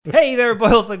Hey there,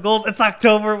 boils and ghouls. It's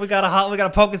October. We got a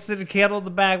pumpkin scented candle in the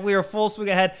bag. We are full swing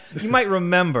ahead. You might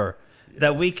remember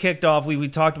that we kicked off. We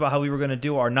talked about how we were going to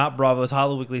do our Not Bravos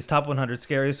Hollow Weekly's top 100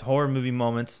 scariest horror movie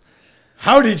moments.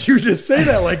 How did you just say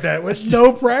that like that with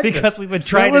no practice? Because we've been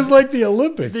trying. That was like the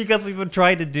Olympics. Because we've been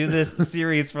trying to do this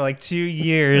series for like 2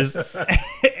 years,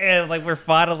 and like we're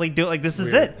finally doing. Like this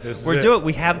is it. We're doing.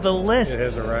 We have the list. It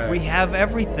has arrived. We have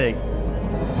everything.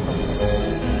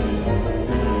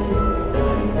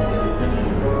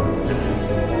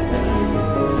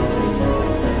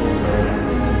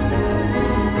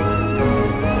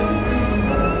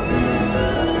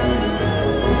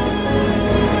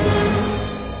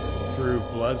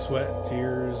 Blood, sweat,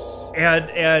 tears.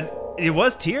 And it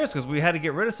was tears because we had to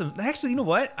get rid of some. Actually, you know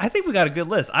what? I think we got a good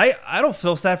list. I don't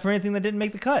feel sad for anything that didn't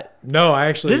make the cut. No,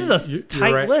 actually, this is a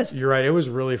tight list. You're right. It was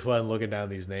really fun looking down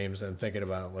these names and thinking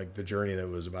about like the journey that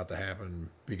was about to happen,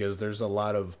 because there's a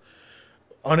lot of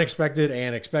unexpected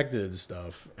and expected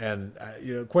stuff, and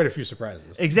quite a few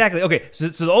surprises. Exactly. Okay, so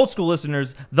the old school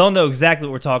listeners, they'll know exactly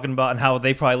what we're talking about and how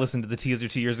they probably listened to the teaser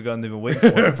 2 years ago and they've been waiting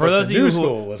for it. For those of you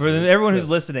for everyone who's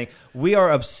listening, we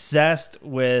are obsessed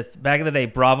with, back in the day,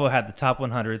 Bravo had the top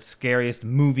 100 scariest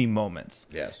movie moments.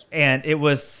 Yes, and it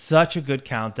was such a good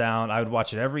countdown. I would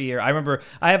watch it every year. I remember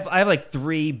I have like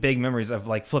 3 big memories of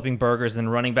like flipping burgers and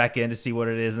then running back in to see what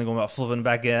it is, and then going about flipping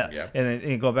back in, and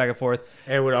then going back and forth.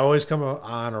 And it would always come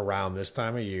on around this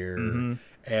time of year,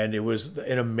 and it was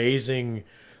an amazing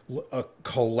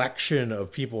collection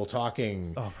of people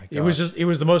talking. Oh my God. It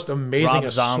was the most amazing Rob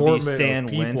assortment Zombie, Stan of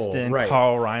people. Winston, right.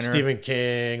 Carl Reiner, Stephen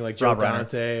King, like Joe Rob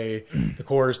Dante, the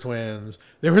Coors twins.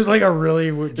 There was like a really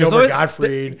Gilbert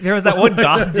Gottfried. There was that one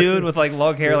goth dude with like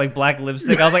long hair, like black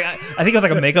lipstick. I was like, I think he was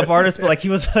like a makeup artist, but like he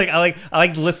was like, I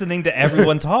like listening to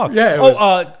everyone talk. Yeah.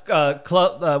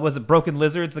 Club was it Broken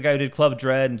Lizards? The guy who did Club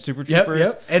Dread and Super Troopers.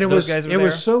 Yep. And it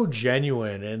was so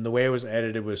genuine, and the way it was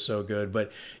edited was so good.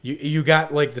 But you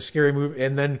got like the scary movie,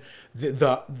 and then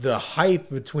the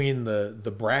hype between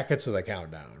the brackets of the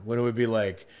countdown, when it would be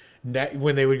like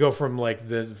when they would go from like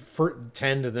the first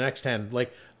 10 to the next 10,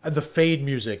 like the fade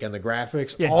music and the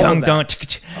graphics. Yeah,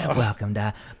 welcome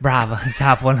to Bravo's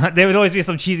Top 100. There would always be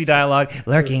some cheesy dialogue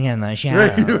lurking in the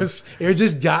shadows. It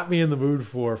just got me in the mood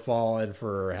for fall and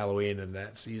for Halloween in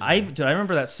that season. I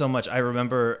remember that so much. I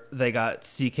remember they got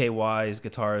CKY's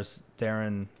guitarist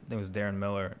Darren, I think it was Darren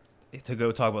Miller, to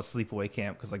go talk about Sleepaway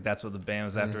Camp, because like that's what the band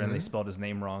was after, and they spelled his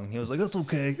name wrong. He was like, "That's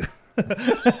okay."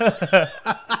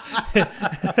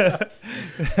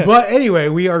 But anyway,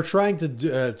 we are trying to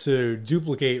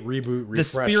duplicate, reboot, refresh the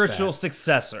spiritual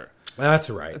successor. That's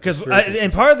right.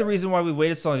 And part of the reason why we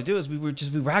waited so long to do it is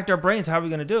we racked our brains. How are we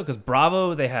going to do it? Because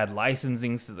Bravo, they had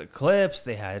licensings to the clips.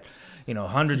 They had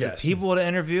hundreds of people to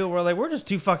interview. We're like, we're just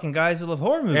 2 fucking guys who love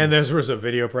horror movies. And this was a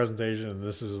video presentation, and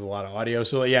this is a lot of audio.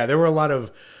 So yeah, there were a lot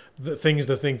of the things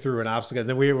to think through and obstacles. And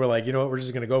then we were like, you know what, we're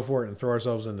just going to go for it and throw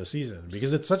ourselves in the season,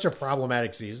 because it's such a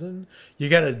problematic season. You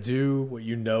got to do what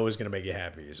you know is going to make you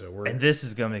happy. And this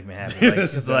is going to make me happy,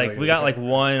 because like we got like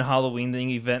one Halloween thing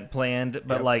event planned,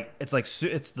 but like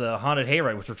it's the Haunted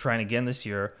Hayride, which we're trying again this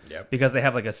year, because they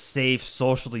have like a safe,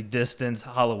 socially distanced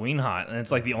Halloween haunt, and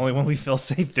it's like the only one we feel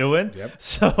safe doing.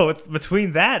 So it's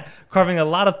between that, carving a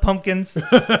lot of pumpkins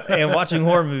and watching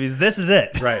horror movies. This is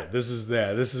it. Right. This is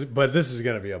going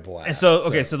to be a blast. And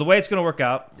so so the way it's going to work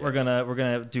out, we're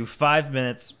gonna do 5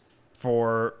 minutes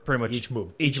for pretty much each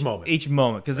moment,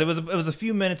 because it was a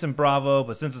few minutes in Bravo,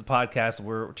 but since it's a podcast,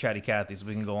 we're chatty Cathy, so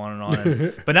we can go on and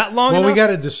on, but not long enough. We got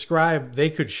to describe. They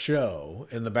could show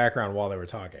in the background while they were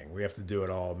talking. We have to do it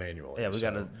all manually. Yeah, we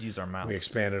got to use our mouths. We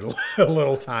expanded a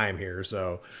little time here,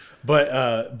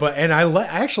 and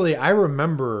I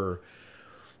remember,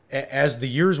 as the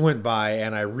years went by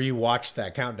and I rewatched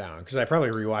that countdown, because I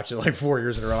probably rewatched it like 4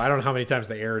 years in a row. I don't know how many times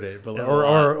they aired it, but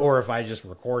or if I just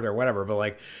record or whatever. But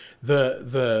like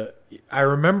I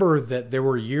remember that there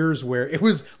were years where it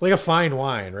was like a fine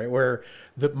wine, right? Where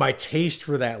my taste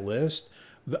for that list,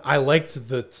 I liked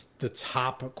the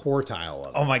top quartile of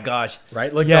it. Oh my gosh.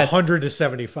 Right? Like the 100 to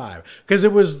 75. Because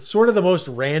it was sort of the most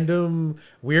random,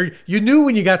 weird. You knew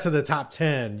when you got to the top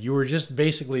 10, you were just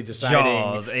basically deciding.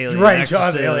 Jaws, Alien, right,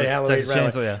 Jaws, Alien,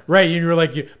 Halloween. Right, and you were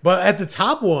like, but at the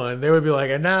top one, they would be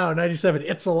like, and now 97,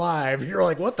 It's Alive. You're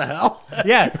like, what the hell?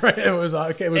 Yeah. Right, it was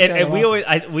okay. It was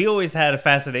and we always had a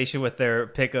fascination with their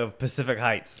pick of Pacific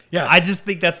Heights. Yeah. I just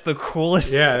think that's the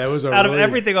coolest. Yeah, that was out of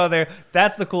everything on there,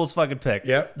 that's the coolest fucking pick.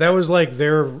 Yep. That was like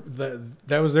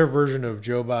that was their version of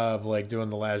Joe Bob, like doing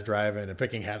the last drive-in and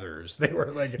picking Heathers. They were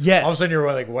like, all of a sudden you're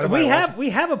like, what am I watching? We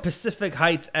have a Pacific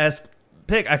Heights-esque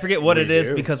pick. I forget what it is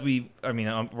because I'm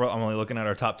only looking at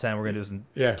our top 10. We're going to do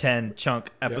some 10 chunk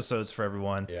episodes for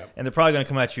everyone. Yep. And they're probably going to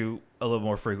come at you a little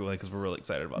more frequently because we're really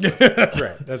excited about this.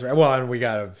 That's right. Well, and we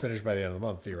got to finish by the end of the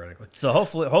month, theoretically. So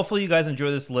hopefully you guys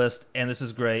enjoy this list, and this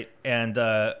is great. And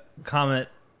comment,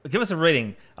 give us a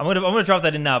rating. I'm gonna drop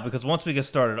that in now because once we get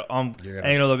started, I'm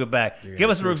gonna look it back. Give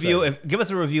us a review. Give us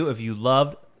a review if you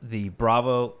loved the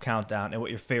Bravo countdown and what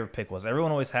your favorite pick was.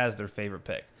 Everyone always has their favorite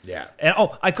pick. Yeah. And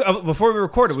before we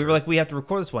recorded, we were like, we have to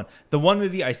record this one. The one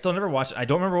movie I still never watched. I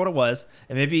don't remember what it was,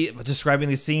 and maybe describing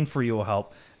the scene for you will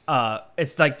help.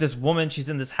 It's like this woman, she's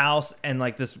in this house, and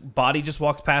like this body just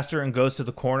walks past her and goes to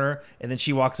the corner, and then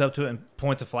she walks up to it and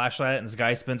points a flashlight at it, and this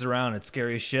guy spins around, and it's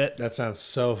scary as shit. That sounds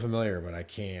so familiar, but I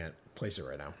can't place it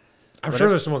right now. I'm sure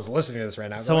there's someone's listening to this right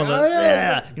now. Someone,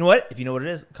 yeah. You know what? If you know what it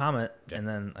is, comment, and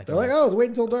then I can. They're like, "Oh, it's wait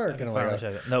until dark." And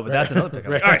no, but that's another pick.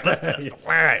 Right. All right, let's. Yes.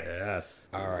 All right. Yes.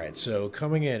 All right. So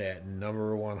coming in at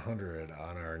number 100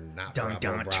 on our not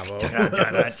Bravo.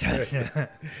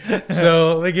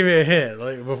 So let me give you a hint.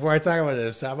 Like before I talk about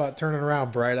this, how about turning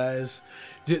around, Bright Eyes?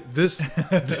 This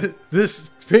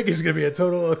pick is going to be a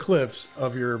total eclipse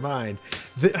of your mind.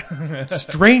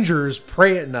 Strangers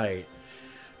Pray at Night.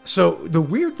 So the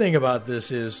weird thing about this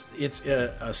is it's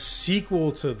a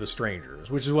sequel to The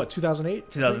Strangers, which is what, 2008?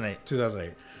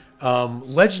 2008.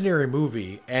 Legendary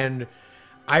movie. And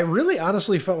I really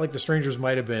honestly felt like The Strangers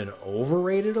might have been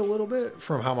overrated a little bit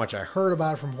from how much I heard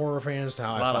about it from horror fans to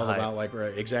how I felt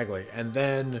about exactly. And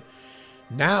then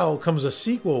now comes a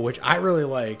sequel, which I really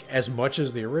like as much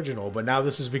as the original, but now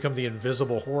this has become the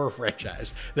invisible horror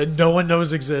franchise that no one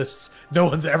knows exists, no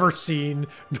one's ever seen,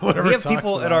 no one ever talks about. We have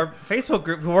people in our Facebook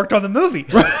group who worked on the movie.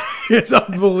 It's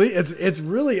unbelievable. It's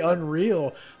really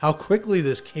unreal how quickly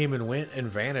this came and went and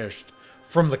vanished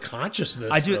from the consciousness.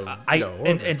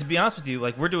 And to be honest with you,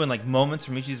 like we're doing like moments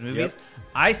from each of these movies. Yep.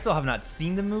 I still have not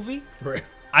seen the movie. Right.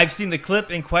 I've seen the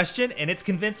clip in question, and it's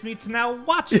convinced me to now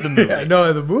watch the movie. Yeah,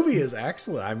 no, the movie is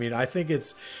excellent. I mean, I think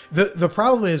it's the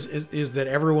problem is that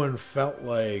everyone felt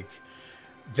like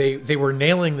they were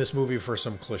nailing this movie for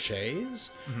some cliches,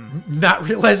 not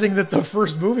realizing that the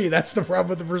first movie, that's the problem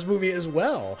with the first movie as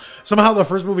well. Somehow the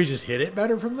first movie just hit it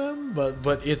better from them,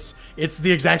 but it's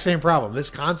the exact same problem. This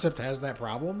concept has that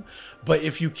problem, but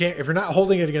if you're not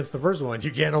holding it against the first one,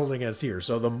 you can't hold it against here.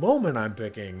 So the moment I'm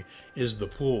picking is the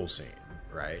pool scene.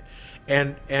 Right.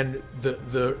 And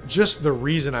the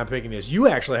reason I'm picking this, you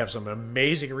actually have some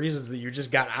amazing reasons that you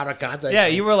just got out of context. Yeah,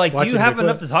 you were like, do you have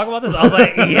enough to talk about this? I was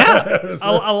like, yeah,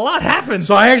 a lot happened.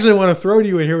 So I actually want to throw to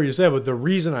you and hear what you said, but the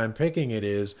reason I'm picking it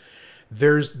is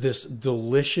there's this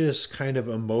delicious kind of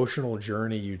emotional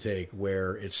journey you take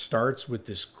where it starts with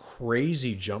this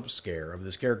crazy jump scare of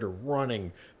this character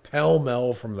running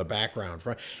pell-mell from the background.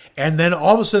 And then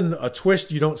all of a sudden a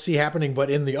twist you don't see happening, but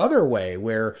in the other way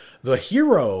where the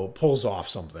hero pulls off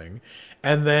something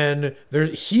and then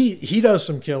he does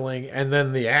some killing and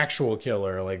then the actual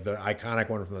killer, like the iconic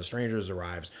one from The Strangers,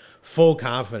 arrives full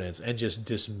confidence and just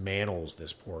dismantles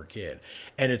this poor kid.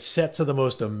 And it's set to the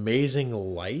most amazing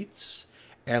lights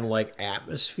and like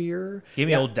atmosphere. Gave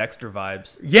me old Dexter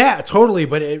vibes. Yeah, totally.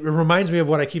 But it reminds me of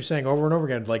what I keep saying over and over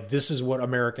again. Like, this is what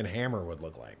American Hammer would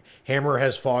look like. Hammer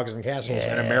has fogs and castles,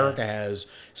 and America has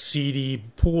seedy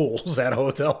pools at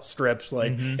hotel strips.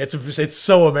 Like, it's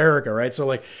so America, right? So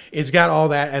like, it's got all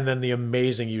that, and then the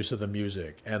amazing use of the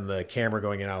music and the camera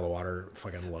going in and out of the water.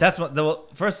 Fucking love. That's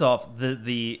what. First off,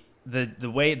 the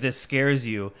way this scares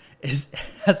you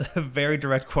has a very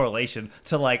direct correlation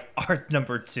to like our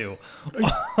number 2,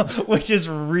 which is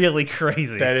really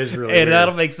crazy. That is really and weird.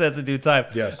 That'll make sense in due time.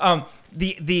 Yes.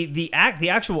 The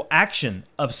actual action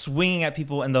of swinging at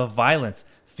people and the violence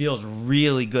feels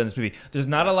really good in this movie. There's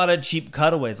not a lot of cheap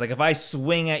cutaways. Like if I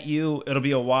swing at you, it'll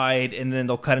be a wide, and then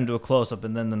they'll cut into a close up,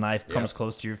 and then the knife comes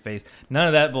close to your face. None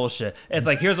of that bullshit. It's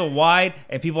like here's a wide,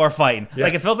 and people are fighting. Yeah.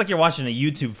 Like it feels like you're watching a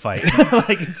YouTube fight.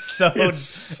 Like it's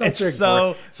such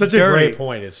a great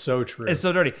point. It's so true. It's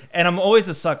so dirty, and I'm always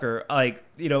a sucker. Like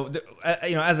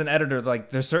as an editor, like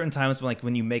there's certain times when like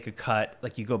when you make a cut,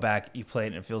 like you go back, you play it,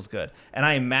 and it feels good. And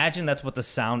I imagine that's what the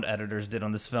sound editors did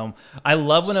on this film. I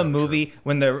love when a movie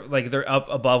when they're up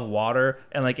above water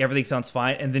and like everything sounds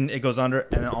fine, and then it goes under,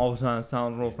 and then all of a sudden it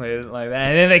sounds real clear like that,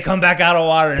 and then they come back out of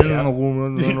water, and then the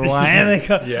woman and they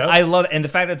come. I love it, and the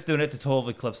fact that it's doing it to total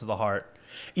eclipse of the heart.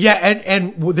 Yeah,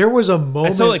 and there was a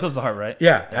moment. It's totally eclipse the heart, right?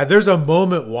 Yeah, there's a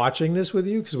moment watching this with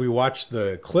you because we watched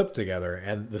the clip together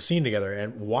and the scene together,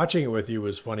 and watching it with you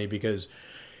was funny because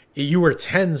you were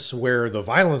tense where the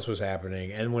violence was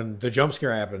happening, and when the jump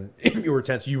scare happened, you were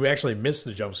tense. You actually missed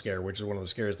the jump scare, which is one of the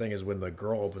scariest things, is when the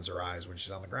girl opens her eyes when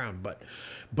she's on the ground.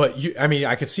 But you, I mean,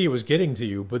 I could see it was getting to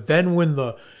you. But then when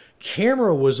the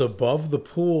camera was above the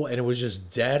pool and it was just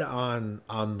dead on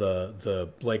the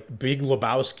like Big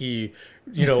Lebowski,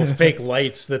 fake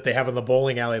lights that they have in the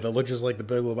bowling alley that look just like the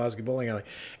Big Lebowski bowling alley,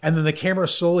 and then the camera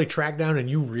slowly tracked down and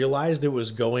you realized it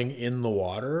was going in the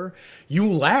water, you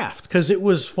laughed because it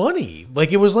was funny.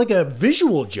 Like, it was like a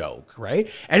visual joke,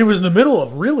 right? And it was in the middle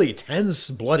of really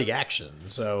tense, bloody action.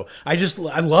 So I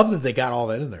love that they got all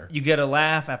that in there. You get a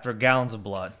laugh after gallons of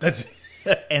blood. That's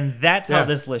and that's how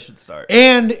this list should start.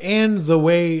 And the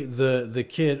way the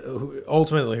kid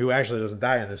who actually doesn't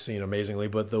die in this scene, amazingly,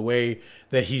 but the way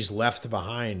that he's left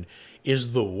behind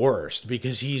is the worst,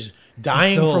 because he's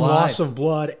dying from loss of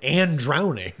blood and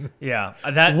drowning. Yeah,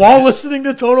 while listening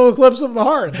to Total Eclipse of the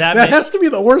Heart. That has to be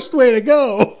the worst way to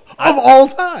go of all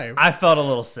time. I felt a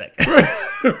little sick.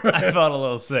 I felt a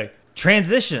little sick.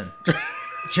 Transition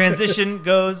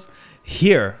goes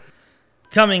here.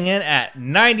 Coming in at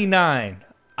 99.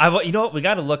 You know what? We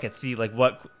got to look at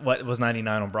what was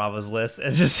 99 on Bravo's list.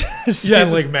 It's just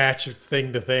like match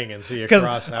thing to thing and see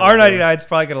across. Because our 99 is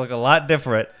probably going to look a lot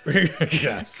different.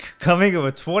 Yes. Coming in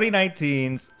with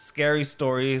 2019's Scary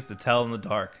Stories to Tell in the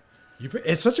Dark.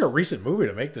 It's such a recent movie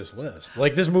to make this list.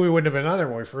 Like, this movie wouldn't have been on there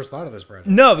when we first thought of this project.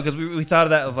 No, because we thought of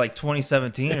that of like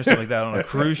 2017 or something like that on a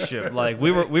cruise ship. Like,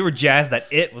 we were jazzed that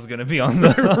it was going to be on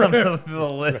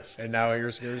the list. And now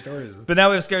here's Scary Stories. But now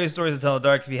we have Scary Stories to Tell in the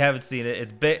Dark. If you haven't seen it,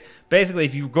 it's basically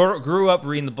if you grew up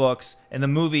reading the books, and the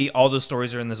movie, all those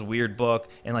stories are in this weird book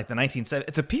in like the 1970s.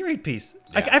 It's a period piece.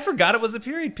 Yeah. I forgot it was a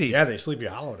period piece. Yeah, they Sleepy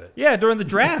Hollowed it. Yeah, during the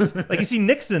draft. Like, you see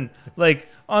Nixon like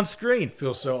on screen.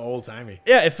 Feels so old timey.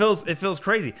 Yeah, it feels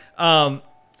crazy.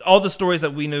 All the stories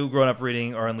that we knew growing up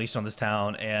reading are unleashed on this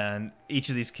town, and each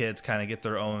of these kids kind of get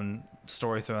their own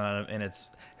story thrown at them, and it's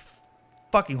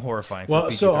fucking horrifying.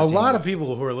 Well, so a lot of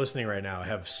people who are listening right now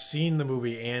have seen the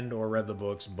movie and or read the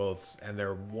books both, and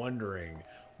they're wondering,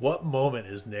 what moment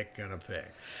is Nick gonna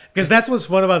pick? Because that's what's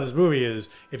fun about this movie is,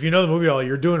 if you know the movie all,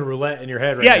 you're doing roulette in your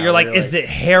head right now. Yeah, you're like, is it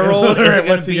Harold? Is it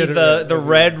going to be the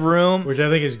Red Room? Which I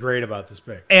think is great about this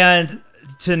pick. And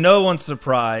to no one's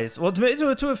surprise, well,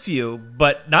 to a few,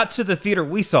 but not to the theater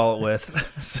we saw it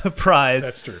with, surprise.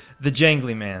 That's true. The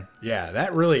Jangly Man. Yeah,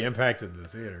 that really impacted the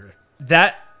theater.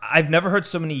 I've never heard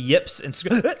so many yips and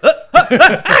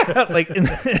like in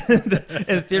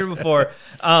the theater before.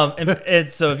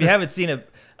 And so if you haven't seen it,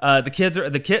 and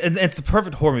it's the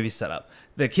perfect horror movie setup.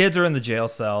 The kids are in the jail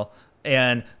cell,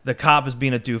 and the cop is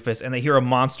being a doofus, and they hear a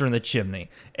monster in the chimney.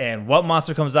 And what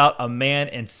monster comes out? A man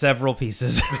in several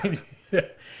pieces.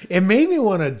 It made me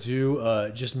want to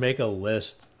do just make a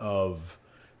list of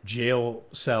jail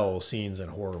cell scenes in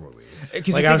horror movies.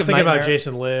 Like, I was thinking about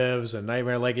Jason Lives and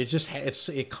Nightmare. Like,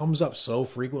 it comes up so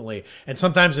frequently, and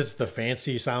sometimes it's the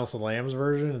fancy Silence of the Lambs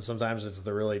version, and sometimes it's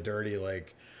the really dirty,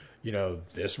 like,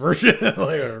 this version.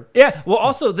 Yeah. Well,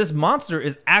 also this monster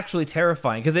is actually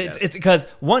terrifying because it's because,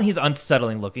 one, he's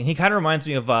unsettling looking. He kind of reminds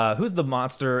me of who's the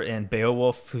monster in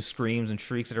Beowulf who screams and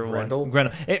shrieks at everyone?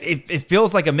 Grendel. It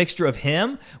feels like a mixture of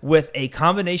him with a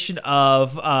combination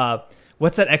of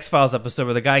what's that X-Files episode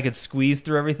where the guy could squeeze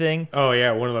through everything? Oh,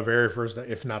 yeah, one of the very first,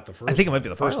 if not the first. I think it might be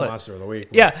the first monster of the week.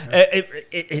 Yeah,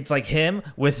 it's like him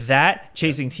with that,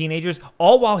 chasing teenagers,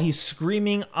 all while he's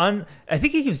screaming, I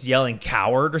think he keeps yelling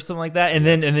coward or something like that, and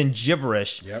then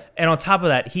gibberish. Yep. And on top of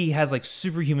that, he has like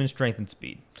superhuman strength and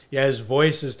speed. Yeah, his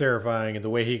voice is terrifying, and the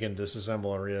way he can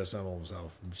disassemble and reassemble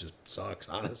himself just sucks,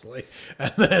 honestly.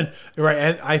 And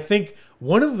I think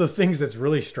one of the things that's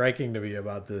really striking to me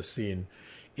about this scene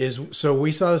is, so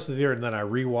we saw this in the theater, and then I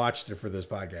rewatched it for this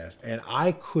podcast, and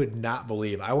I could not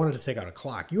believe, I wanted to take out a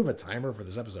clock. You have a timer for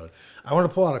this episode. I want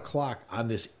to pull out a clock on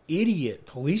this idiot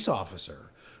police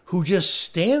officer who just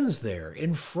stands there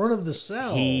in front of the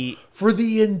cell for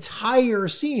the entire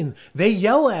scene. They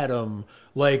yell at him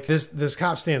like this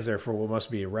cop stands there for what must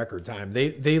be a record time.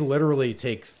 They literally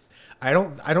take I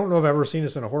don't know if I've ever seen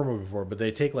this in a horror movie before, but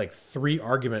they take like 3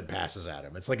 argument passes at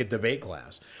him. It's like a debate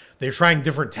class. They're trying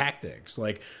different tactics.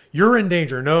 Like, you're in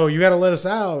danger. No, you got to let us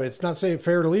out. It's not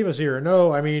fair to leave us here.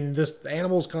 No, I mean, this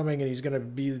animal's coming and he's going to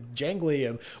be jangly.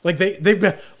 And like they've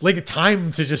got like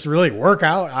time to just really work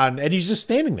out on, and he's just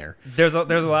standing there. There's a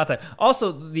lot of time.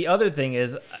 Also, the other thing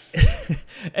is,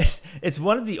 it's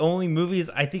one of the only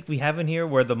movies I think we have in here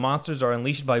where the monsters are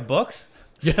unleashed by books.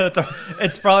 Yeah,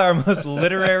 it's probably our most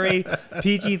literary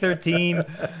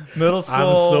PG-13 middle school.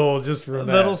 I'm sold just for that.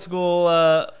 Middle school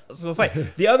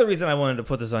fight. The other reason I wanted to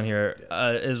put this on here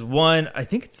is, one, I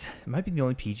think it might be the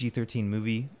only PG-13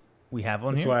 movie we have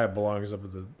on That's here. why it belongs up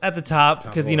at the top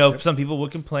because you know yep. some people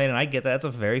would complain, and I get that. That's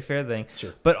a very fair thing.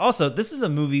 Sure. But also, this is a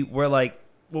movie where, like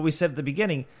what we said at the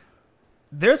beginning,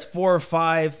 there's 4 or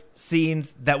 5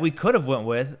 scenes that we could have went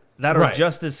with that are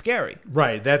just as scary.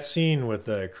 Right. That scene with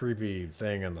the creepy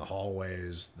thing in the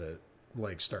hallways that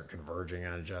like start converging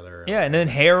on each other. Yeah, and then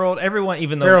Harold, everyone,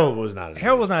 even though Harold was not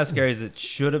as scary as it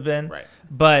should have been. Right.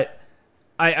 But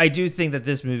I do think that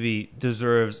this movie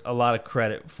deserves a lot of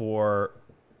credit for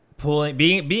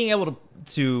being able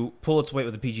to pull its weight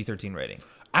with a PG-13 rating.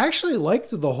 I actually liked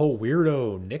the whole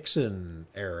weirdo Nixon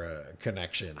era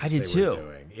connection. I did too.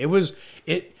 It was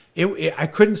I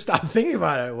couldn't stop thinking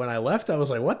about it when I left. I was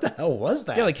like, "What the hell was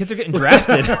that?" Yeah, like kids are getting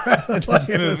drafted in this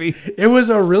movie. It was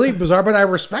a really bizarre, but I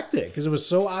respect it because it was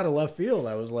so out of left field.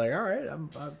 I was like, "All right,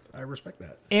 I respect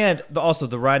that." And also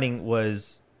the writing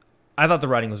was. I thought the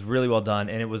writing was really well done,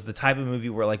 and it was the type of movie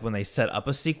where, like, when they set up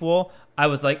a sequel, I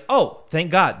was like, "Oh, thank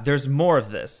God, there's more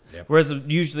of this." Yep. Whereas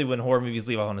usually when horror movies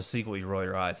leave off on a sequel, you roll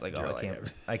your eyes, like, "Oh,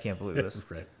 I can't believe this."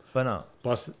 Right. But no.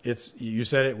 Plus, you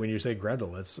said it when you say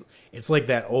Grendel. It's like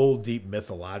that old, deep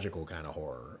mythological kind of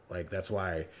horror. Like that's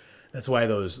why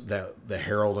the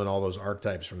Herald and all those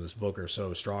archetypes from this book are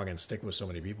so strong and stick with so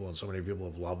many people, and so many people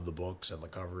have loved the books and the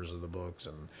covers of the books,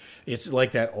 and it's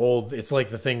like that old. It's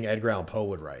like the thing Edgar Allan Poe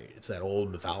would write. It's that old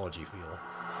mythology feel.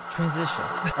 Transition.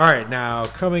 All right, now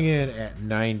coming in at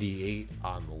 98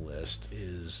 on the list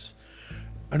is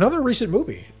another recent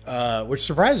movie, which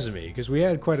surprises me because we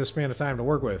had quite a span of time to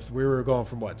work with. We were going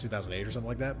from 2008 or something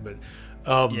like that, but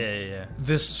yeah.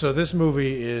 This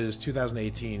movie is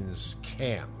 2018's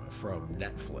Cam from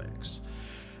Netflix.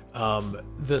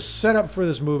 The setup for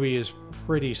this movie is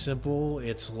pretty simple.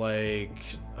 It's like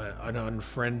an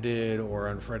unfriended.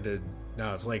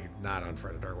 No, it's like not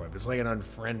unfriended dark web. It's like an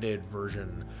unfriended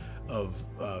version of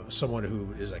someone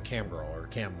who is a cam girl or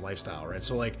cam lifestyle, right?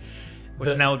 So like.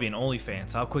 Which now would be an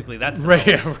OnlyFans. How quickly that's right.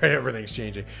 Everything's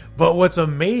changing. But what's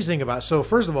amazing about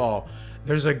first of all,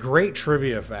 there's a great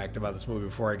trivia fact about this movie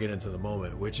before I get into the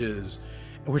moment, which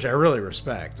I really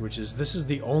respect. Which is this is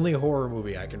the only horror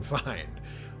movie I can find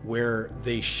where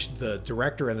the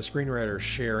director and the screenwriter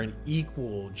share an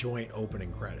equal joint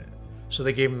opening credit. So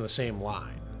they gave them the same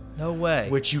line. No way.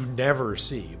 Which you never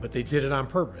see, but they did it on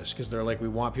purpose because they're like, we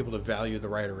want people to value the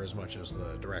writer as much as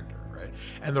the director, right?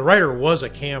 And the writer was a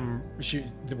cam. She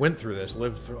went through this,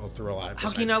 lived through a lot. How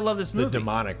can you not love this movie? The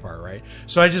demonic part, right?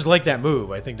 So I just like that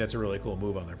move. I think that's a really cool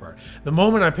move on their part. The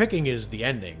moment I'm picking is the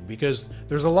ending because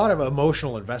there's a lot of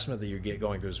emotional investment that you get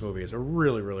going through this movie. It's a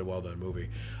really, really well done movie,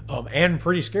 and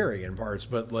pretty scary in parts.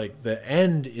 But like the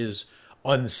end is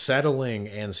unsettling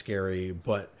and scary,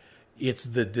 but it's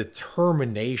the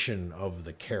determination of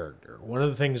the character. One of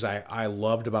the things I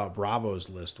loved about Bravo's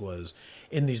list was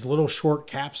in these little short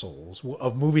capsules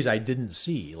of movies I didn't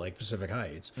see, like Pacific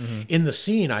Heights. Mm-hmm. In the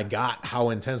scene, I got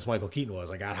how intense Michael Keaton was.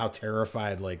 I got how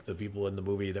terrified like the people in the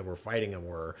movie that were fighting him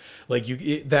were. Like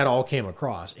that all came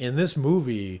across. In this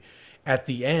movie, at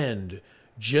the end,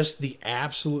 just the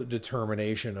absolute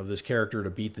determination of this character to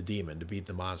beat the demon, to beat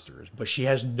the monsters. But she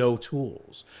has no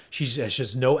tools. She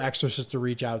has no exorcist to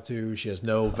reach out to. She has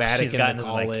no Vatican to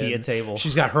call in. She's gotten an IKEA table.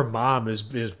 She's got her mom is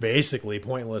basically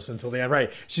pointless until the end.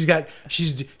 Right. She's got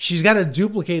to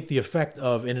duplicate the effect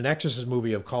of in an exorcist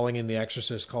movie of calling in the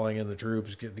exorcist, calling in the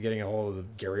troops, getting a hold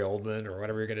of Gary Oldman or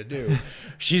whatever you're going to do.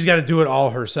 She's got to do it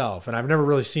all herself. And I've never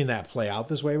really seen that play out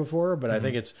this way before. But mm-hmm.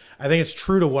 I think it's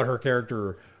true to what her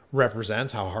character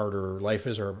represents, how hard her life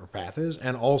is or her path is,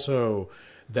 and also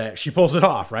that she pulls it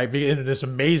off, right? In this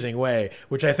amazing way,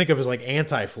 which I think of as like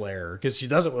anti-Flair, because she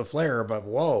does it with Flair, but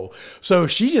whoa. So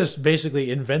she just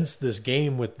basically invents this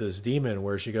game with this demon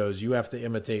where she goes, you have to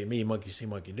imitate me, monkey see,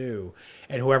 monkey do.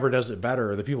 And whoever does it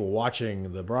better, the people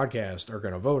watching the broadcast are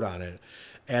going to vote on it.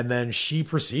 And then she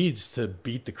proceeds to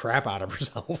beat the crap out of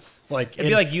herself. It'd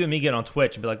be like you and me get on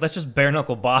Twitch and be like, let's just bare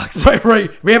knuckle box.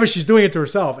 Right. Yeah, but she's doing it to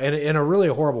herself and in a really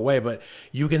horrible way. But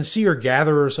you can see her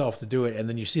gather herself to do it. And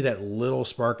then you see that little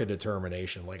spark of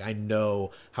determination. Like, I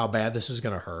know how bad this is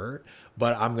going to hurt,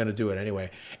 but I'm going to do it anyway.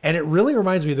 And it really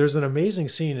reminds me, there's an amazing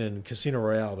scene in Casino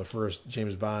Royale, the first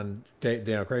James Bond,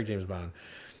 Daniel Craig James Bond,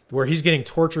 where he's getting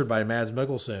tortured by Mads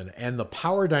Mikkelsen. And the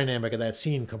power dynamic of that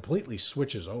scene completely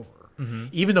switches over. Mm-hmm.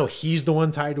 Even though he's the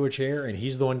one tied to a chair and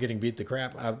he's the one getting the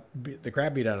crap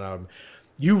beat out of him,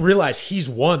 you realize he's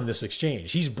won this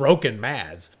exchange. He's broken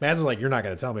Mads. Mads is like, you're not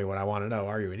going to tell me what I want to know,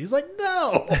 are you? And he's like,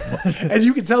 no. And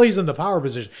you can tell he's in the power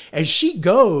position. And she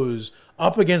goes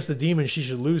up against the demon she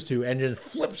should lose to, and then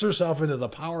flips herself into the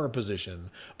power position,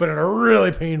 but in a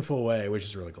really painful way, which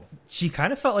is really cool. She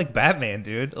kind of felt like Batman,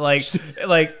 dude. Like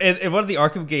in one of the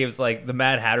Arkham games, like the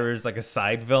Mad Hatter is like a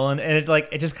side villain, and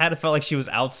it just kind of felt like she was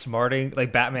outsmarting,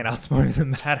 like Batman outsmarting the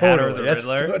Mad Hatter or the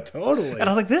Riddler. Totally. And I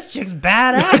was like, this chick's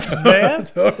badass, man.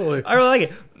 Totally. I really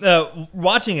like it.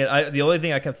 Watching it, the only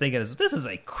thing I kept thinking is, this is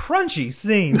a crunchy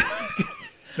scene.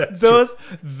 Those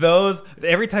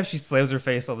every time she slams her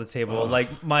face on the table, like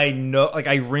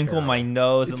I wrinkle my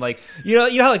nose, and like you know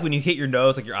how like when you hit your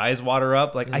nose, like your eyes water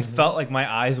up. Like I felt like my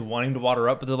eyes wanting to water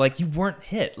up, but they're like, you weren't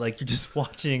hit. Like you're just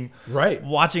watching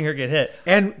her get hit.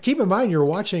 And keep in mind, you're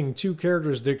watching two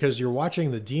characters because you're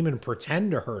watching the demon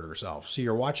pretend to hurt herself. So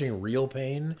you're watching real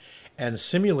pain and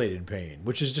simulated pain,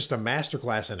 which is just a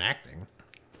masterclass in acting.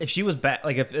 If she was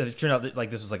like if it turned out that like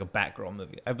this was like a Batgirl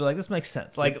movie, I'd be like, this makes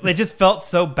sense. Like it just felt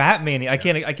so Batman-y. I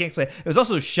can't explain. It was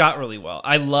also shot really well.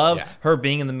 I love her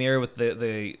being in the mirror with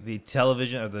the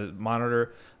television or the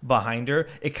monitor behind her.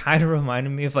 It kind of reminded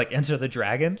me of like Enter the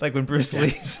Dragon, like when Bruce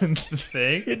Lee's in the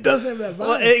thing. It does have that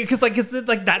vibe because like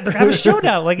that they're having a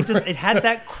showdown. Like it had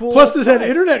that cool. Plus, this had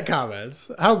internet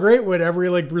comments. How great would every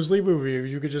like Bruce Lee movie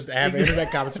you could just have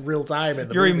internet comments in real time in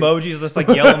the your movie. Emojis just like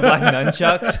yelling black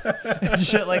nunchucks and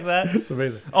shit like that. It's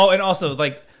amazing. Oh, and also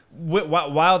like.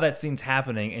 While that scene's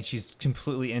happening and she's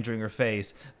completely injuring her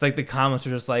face, like the comments are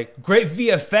just like, great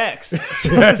VFX. So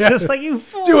it's just like, you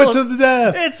fools. Do it to the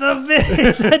death. It's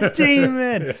a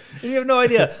demon. And you have no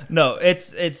idea. No,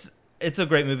 it's a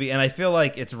great movie, and I feel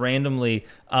like it's randomly.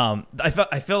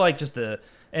 I feel like just to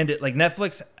end it, like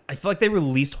Netflix. I feel like they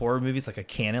released horror movies like a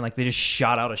canon, like they just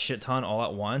shot out a shit ton all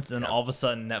at once, and then all of a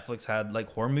sudden Netflix had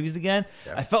like horror movies again.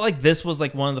 Yeah. I felt like this was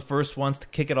like one of the first ones to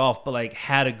kick it off, but like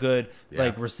had a good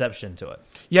like reception to it.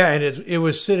 Yeah, and it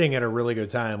was sitting at a really good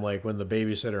time, like when The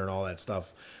Babysitter and all that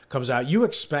stuff comes out. You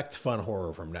expect fun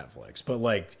horror from Netflix, but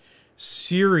like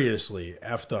seriously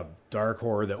effed up dark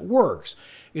horror that works.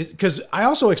 Because I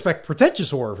also expect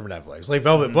pretentious horror from Netflix, like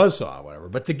Velvet Buzzsaw or whatever.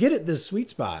 But to get it this sweet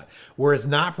spot where it's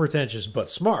not pretentious but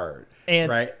smart, and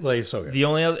right? Like so good. The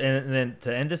only other, and then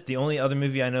to end this, the only other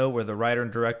movie I know where the writer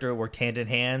and director worked hand in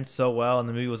hand so well, and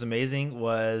the movie was amazing,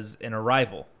 was in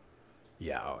Arrival.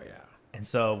 Yeah, oh yeah. And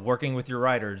so working with your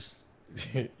writers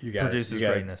produces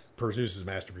greatness. Produces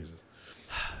masterpieces.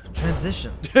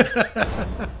 Transition. All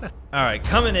right,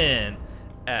 coming in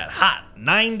at hot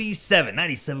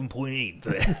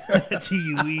 97.8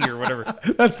 TUE or whatever.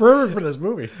 That's perfect for this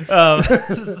movie.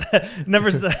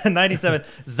 Number 97,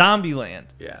 Zombieland.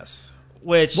 Yes.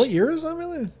 Which what year is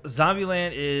Zombieland?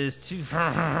 Zombieland is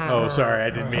Oh, sorry, I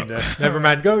didn't mean to. Never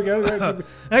mind. Go.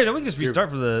 Hey, no, we can just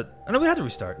restart for the. No, we have to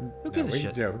restart. Who gives a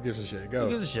shit? Yeah, who gives a shit? Go.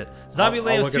 Who gives a shit?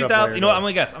 Zombieland was 2000. You know what? I'm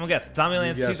gonna guess.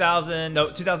 Zombieland's 2000. No,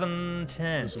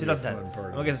 2010. 2010. I'm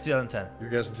gonna guess it's 2010.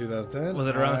 You're guessing 2010. Was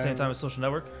it around the same time as Social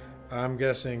Network? I'm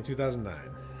guessing 2009.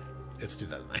 It's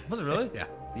 2009. Was it really? Yeah.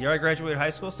 The year I graduated high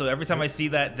school. So every time I see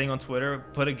that thing on Twitter,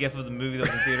 put a gif of the movie that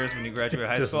was in theaters when you graduated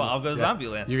high school, I'll go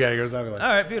Zombieland. You gotta go Zombieland.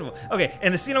 All right, beautiful. Okay,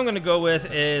 and the scene I'm going to go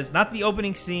with is not the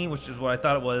opening scene, which is what I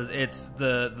thought it was. It's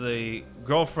the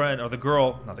girlfriend, or the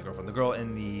girl, not the girlfriend, the girl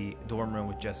in the dorm room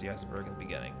with Jesse Eisenberg in the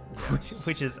beginning,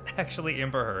 which is actually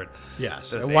Amber Heard. Yes.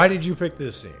 So and why did you pick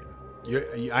this scene?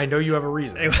 I know you have a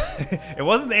reason. It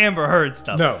wasn't the Amber Heard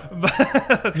stuff. No.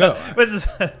 No. But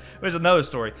there's another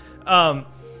story.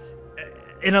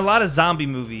 In a lot of zombie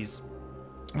movies,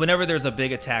 whenever there's a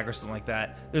big attack or something like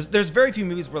that, there's very few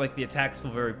movies where like the attacks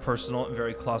feel very personal and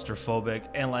very claustrophobic,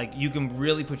 and like you can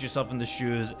really put yourself in the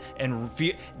shoes and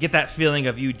get that feeling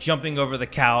of you jumping over the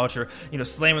couch or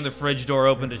slamming the fridge door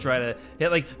open to try to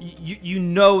hit, like you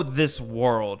know this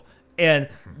world. And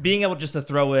being able just to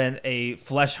throw in a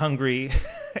flesh-hungry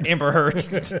Amber Heard.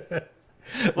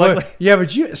 Yeah,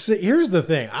 but here's the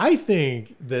thing. I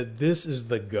think that this is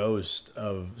the ghost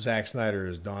of Zack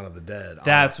Snyder's Dawn of the Dead on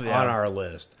our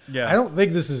list. Yeah. I don't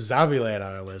think this is Zombieland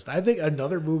on our list. I think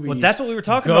another movie. Well, that's what we were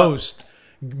talking about.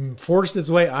 Forced its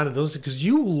way onto those because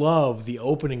you love the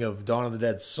opening of Dawn of the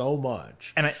Dead so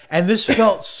much, and this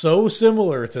felt so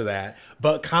similar to that,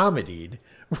 but comedied,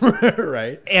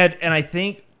 right? And I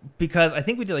think. Because I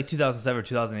think we did like 2007 or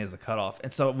 2008 as a cutoff,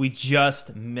 and so we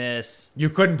just miss.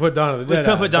 You couldn't put Dawn of the Dead. We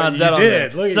couldn't put Dawn of the Dead on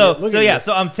there.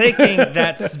 So I'm taking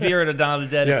that spirit of Dawn of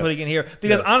the Dead and putting it here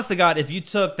because, honest to God, if you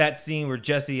took that scene where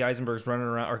Jesse Eisenberg's running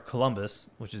around, or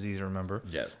Columbus, which is easy to remember,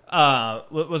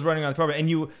 was running around the property, and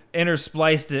you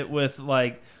interspliced it with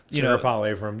like. Sarah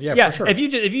Polley from for sure. If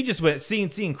you just went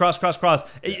scene cross,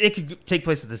 it could take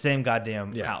place at the same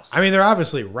goddamn house. I mean, they're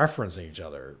obviously referencing each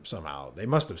other somehow. They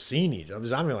must have seen each other.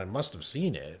 Zombieland must have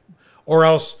seen it, or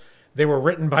else they were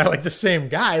written by like the same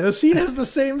guy. The scene has the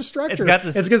same structure. It's got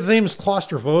the same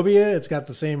claustrophobia. It's got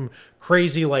the same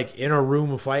crazy like in a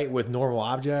room fight with normal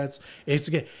objects.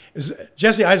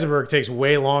 Jesse Eisenberg takes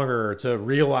way longer to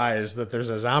realize that there's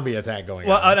a zombie attack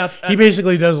going on. He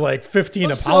basically does like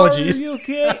 15 apologies. Sorry, are you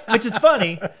okay? Which is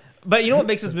funny. But you know what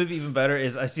makes this movie even better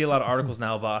is I see a lot of articles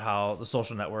now about how The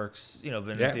Social Network's, been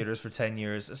in theaters for 10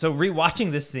 years. So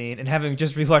rewatching this scene and having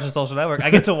just rewatched The Social Network, I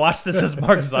get to watch this as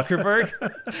Mark Zuckerberg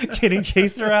getting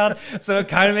chased around. So it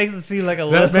kind of makes it seem like a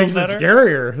little better. That makes it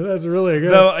scarier. That's really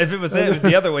good. Though if it was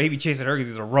the other way, he'd be chasing her because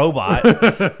he's a robot.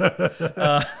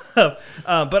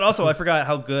 But also, I forgot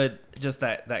how good just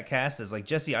that cast is. Like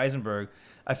Jesse Eisenberg,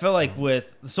 I feel like with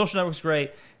The Social Network's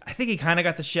great. I think he kind of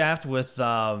got the shaft with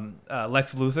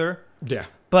Lex Luthor. Yeah.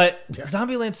 But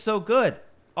Zombieland's so good.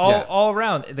 All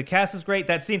around. The cast is great.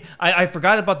 That scene, I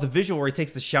forgot about the visual where he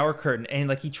takes the shower curtain and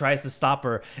like he tries to stop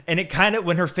her. And it kind of,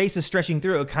 when her face is stretching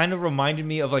through, it kind of reminded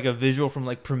me of like a visual from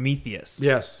like Prometheus.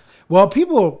 Yes. Well,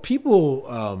 people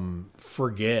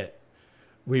forget.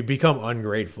 We become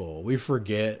ungrateful. We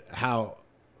forget how.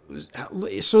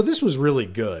 So this was really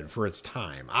good for its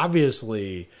time.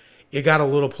 Obviously, it got a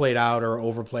little played out or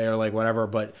overplayed or like whatever.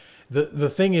 But the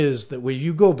thing is that when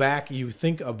you go back, you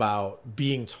think about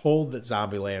being told that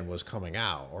Zombieland was coming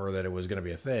out or that it was going to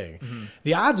be a thing. Mm-hmm.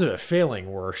 The odds of it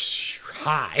failing were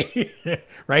high,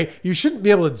 right? You shouldn't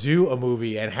be able to do a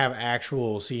movie and have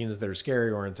actual scenes that are scary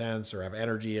or intense or have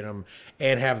energy in them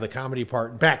and have the comedy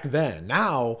part back then.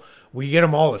 Now we get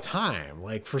them all the time.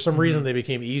 Like for some reason they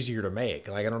became easier to make.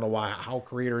 Like I don't know how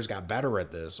creators got better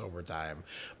at this over time.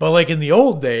 But like in the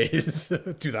old days,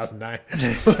 2009,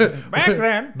 back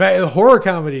then, the horror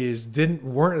comedies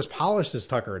weren't as polished as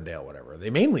Tucker and Dale, whatever. They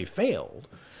mainly failed.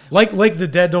 Like The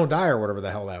Dead Don't Die or whatever the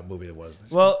hell that movie was.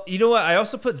 Well, you know what? I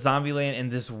also put Zombieland in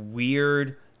this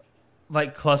weird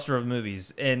like cluster of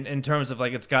movies in terms of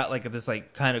like it's got like this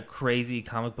like kind of crazy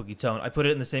comic booky tone. I put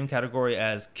it in the same category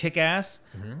as Kick-Ass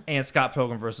and Scott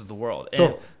Pilgrim versus the World.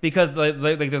 And because like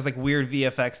there's like weird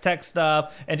VFX tech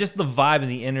stuff and just the vibe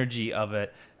and the energy of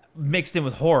it mixed in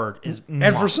with horror is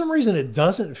and for some reason it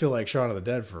doesn't feel like Shaun of the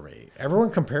Dead for me. Everyone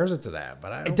compares it to that,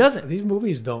 but it doesn't. These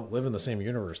movies don't live in the same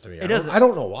universe to me. It doesn't. I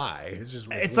don't know why.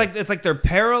 It's like they're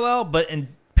parallel but in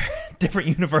different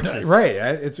universes. Right.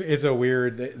 It's a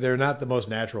weird. They're not the most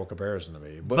natural comparison to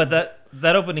me. But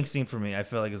that opening scene for me, I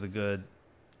feel like is a good.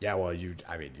 Yeah. Well, you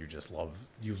just love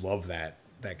that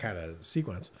kind of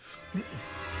sequence.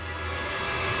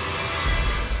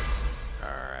 All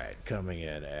right, coming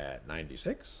in at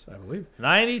 96, I believe.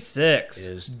 96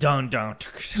 is dun.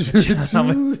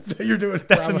 You're doing.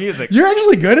 That's the music. You're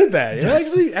actually good at that.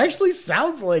 It actually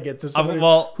sounds like it to somebody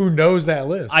who knows that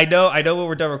list. I know. When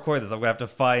we're done recording this, I'm gonna have to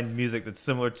find music that's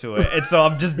similar to it, and so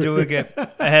I'm just doing it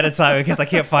ahead of time in case I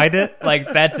can't find it. Like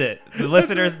that's it. The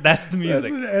listeners, that's the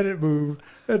music. That's an edit move.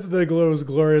 That's the most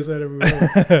glorious edit move.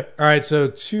 All right, so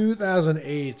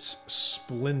 2008's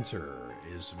Splinter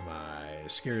is my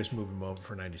scariest movie moment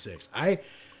for 96. I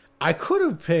could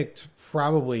have picked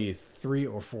probably 3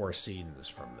 or 4 scenes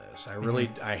from this.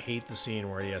 I hate the scene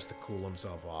where he has to cool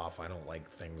himself off. I don't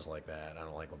like things like that. I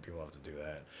don't like when people have to do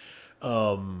that.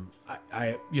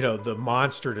 The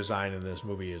monster design in this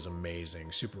movie is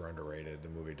amazing, super underrated. The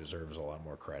movie deserves a lot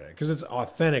more credit because it's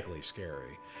authentically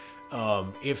scary.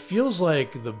 It feels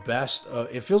like the best.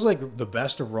 It feels like the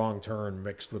best of Wrong Turn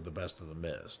mixed with the best of The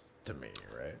Mist to me.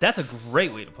 Right? That's a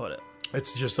great way to put it.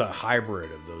 It's just a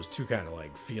hybrid of those two kind of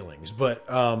like feelings. But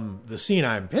the scene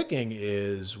I'm picking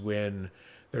is when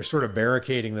they're sort of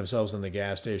barricading themselves in the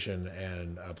gas station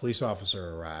and a police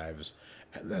officer arrives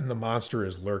and then the monster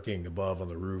is lurking above on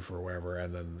the roof or wherever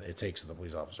and then it takes the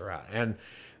police officer out. And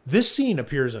this scene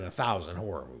appears in 1,000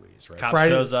 horror movies, right? Cop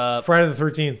shows up. Friday the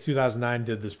 13th, 2009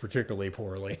 did this particularly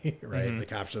poorly, right? Mm-hmm. The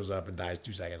cop shows up and dies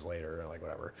 2 seconds later and like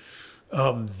whatever.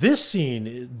 This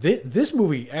scene, this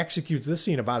movie executes this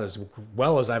scene about as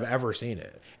well as I've ever seen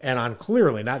it, and on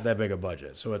clearly not that big a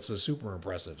budget. So it's a super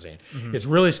impressive scene. Mm-hmm. It's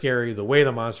really scary. The way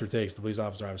the monster takes the police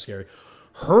officer out is scary.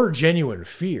 Her genuine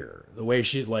fear, the way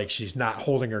she's not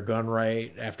holding her gun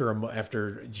right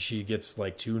after she gets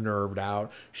like too nerved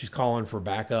out. She's calling for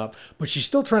backup, but she's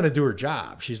still trying to do her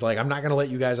job. She's like, I'm not going to let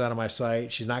you guys out of my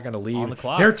sight. She's not going to leave. On the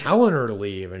clock. They're telling her to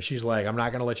leave, and she's like, I'm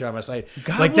not going to let you out of my sight.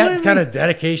 God, like that kind of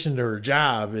dedication to her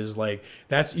job is like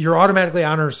you're automatically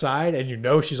on her side, and you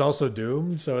know she's also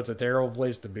doomed. So it's a terrible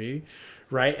place to be.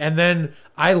 Right. And then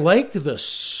I like the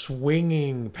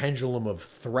swinging pendulum of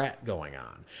threat going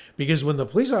on because when the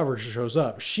police officer shows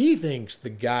up, she thinks the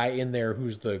guy in there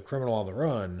who's the criminal on the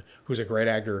run, who's a great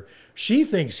actor, she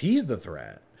thinks he's the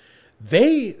threat.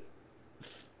 They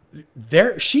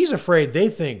she's afraid they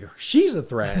think she's a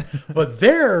threat, but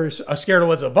they're scared of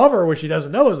what's above her, which she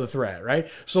doesn't know is a threat, right?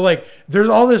 So like there's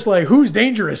all this like who's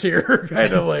dangerous here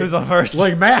kind of like who's on first,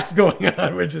 like math going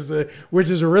on, which is a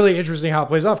really interesting how it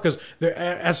plays off, because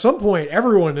at some point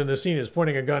everyone in the scene is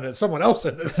pointing a gun at someone else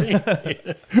in the scene,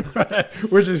 right?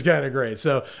 Which is kind of great.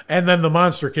 So and then the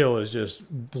monster kill is just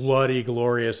bloody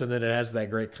glorious, and then it has that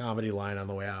great comedy line on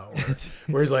the way out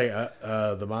where he's like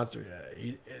the monster.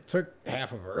 It took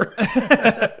half of her.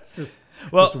 It's just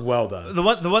well done. The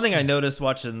one thing I noticed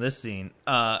watching this scene,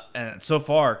 and so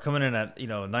far coming in at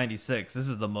 96, this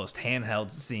is the most handheld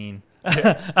scene.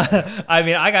 I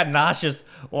mean, I got nauseous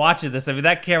watching this. I mean,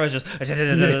 that camera's just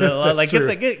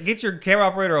like get your camera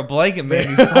operator a blanket, man.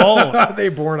 He's cold. They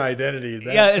Bourne Identity.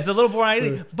 Yeah, it's a little Bourne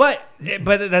Identity, but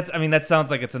that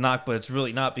sounds like it's a knock, but it's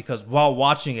really not, because while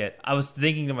watching it, I was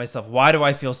thinking to myself, why do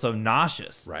I feel so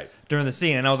nauseous during the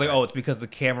scene? And I was like, oh, it's because the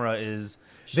camera is.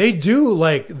 They do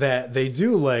like that. They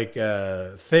do like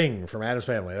Thing from Addams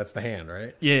Family. That's the hand,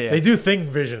 right? Yeah. They do Thing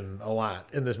vision a lot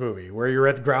in this movie, where you're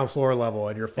at the ground floor level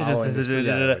and you're following.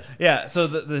 Yeah. So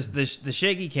the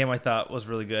shaky cam I thought was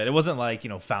really good. It wasn't like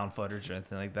found footage or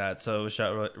anything like that. So it was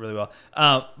shot really, really well.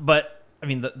 But I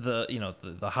mean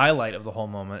the highlight of the whole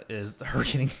moment is her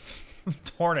getting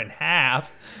torn in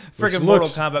half. Freaking Mortal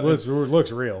Kombat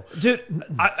looks real, dude.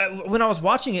 When I was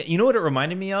watching it, you know what it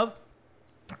reminded me of?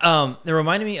 It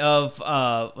reminded me of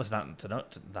was not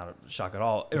a shock at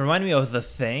all. It reminded me of The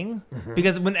Thing,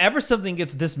 because whenever something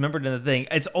gets dismembered in The Thing,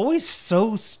 it's always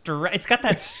so it's got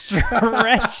that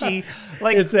stretchy,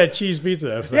 like it's that cheese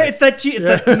pizza effect. Yeah, it's that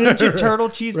that Ninja Turtle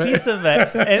cheese pizza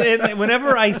effect. And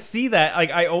whenever I see that,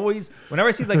 like whenever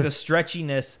I see like the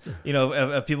stretchiness,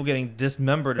 of people getting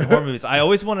dismembered in horror movies, I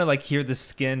always want to like hear the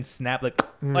skin snap, like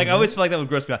I always feel like that would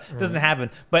gross me out. It doesn't happen,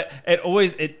 but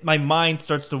my mind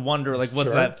starts to wonder like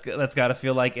what's that's got to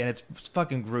feel like, and it's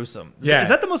fucking gruesome. Yeah, is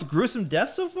that the most gruesome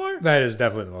death so far? That is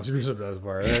definitely the most gruesome death so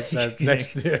far.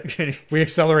 We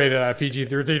accelerated on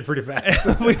PG-13 pretty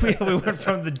fast. we went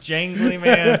from the jangly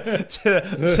man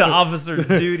to Officer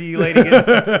Duty lady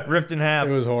getting ripped in half.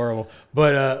 It was horrible,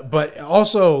 but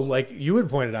also like you had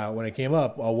pointed out when it came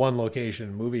up, a one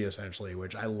location movie essentially,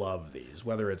 which I love these,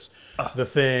 whether it's The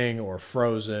Thing or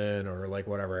Frozen or like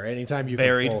whatever. Anytime you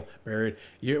Buried. can pull Buried,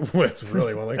 it's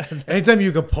really one. Like anytime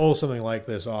you can pull something like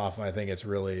this off, I think it's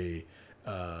really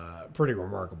pretty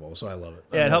remarkable. So I love it.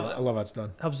 Yeah, I love how it's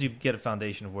done. Helps you get a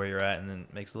foundation of where you're at, and then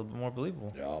makes it a little bit more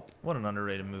believable. Yep. What an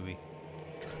underrated movie.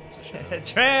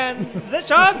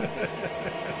 Transition.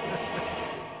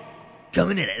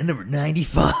 Coming in at number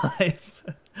 95.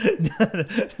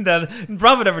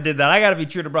 Bravo never did that. I got to be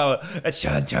true to Bravo.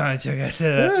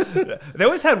 They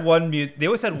always had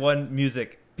one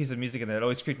music piece of music in there. It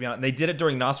always creeped me out. And they did it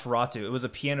during Nosferatu. It was a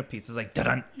piano piece. It was like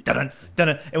dun dun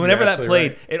dun. And whenever that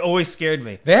played, it always scared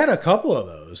me. They had a couple of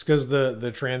those because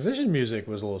the transition music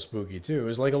was a little spooky too. It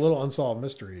was like a little Unsolved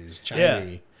Mysteries,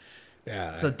 chimey.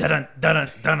 Yeah. So dun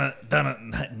dun dun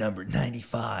dun number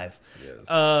 95.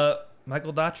 Yes.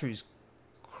 Michael Dawtrey's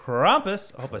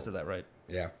Krampus. I hope I said that right.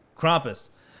 Yeah. Krampus.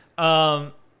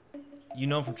 You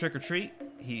know him from Trick or Treat.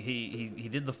 He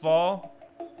did The Fall.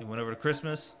 He went over to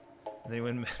Christmas. And then he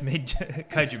went and made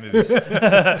kaiju movies.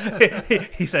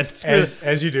 he said,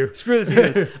 as you do. Screw this.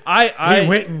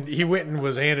 He went and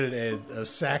was handed a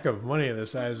sack of money the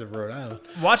size of Rhode Island.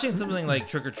 Watching something like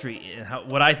Trick or Treat, and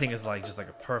what I think is like just like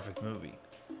a perfect movie,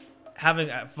 having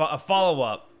a follow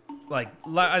up, like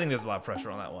I think there's a lot of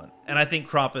pressure on that one, and I think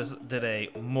Krampus did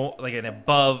an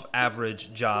above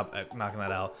average job at knocking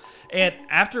that out. And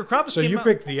after Krampus, so you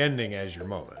picked the ending as your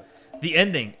moment. The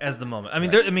ending as the moment. I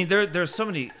mean, there's so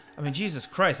many. I mean, Jesus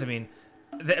Christ. I mean,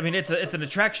 it's an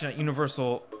attraction at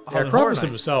Universal. Yeah, Krampus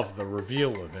himself, the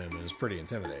reveal of him is pretty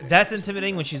intimidating. That's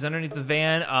intimidating when she's underneath the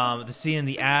van. The scene in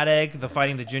the attic, the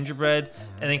fighting the gingerbread,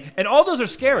 and all those are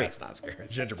scary. That's not scary.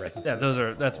 Gingerbread. Yeah,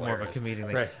 that's more of a comedic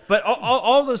thing. Right. But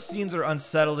all of those scenes are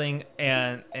unsettling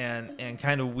and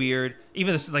kind of weird.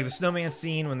 Even like the snowman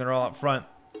scene when they're all up front.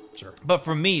 Sure. But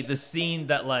for me, the scene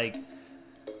that like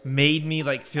made me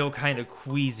like feel kind of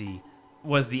queasy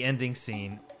was the ending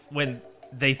scene when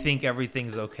they think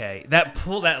everything's okay. That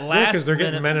last because they're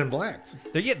getting Men in Black.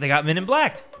 They got Men in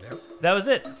Black. Yep. That was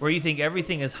it. Where you think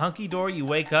everything is hunky dory. You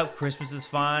wake up, Christmas is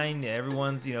fine.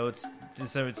 Everyone's it's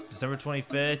December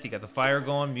 25th. You got the fire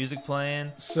going, music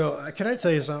playing. So can I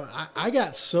tell you something? I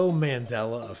got so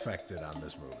Mandela affected on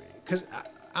this movie because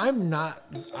I'm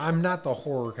not the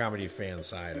horror comedy fan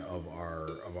side of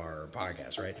our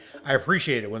podcast, right? I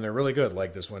appreciate it when they're really good,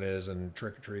 like this one is, and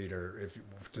Trick or Treat, or if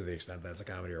to the extent that's a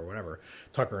comedy or whatever,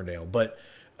 Tucker and Dale. But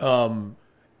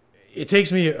it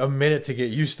takes me a minute to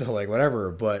get used to like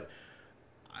whatever, but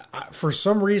for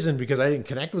some reason, because I didn't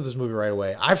connect with this movie right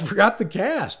away, I forgot the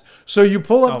cast. So you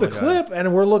pull up the clip,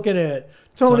 and we're looking at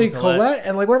Toni Collette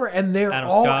and like whatever, and they're Adam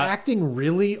all Scott. Acting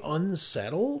really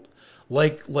unsettled,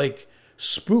 like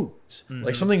spooked,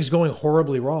 like something's going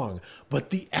horribly wrong. But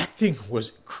the acting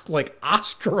was like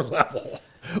Oscar level.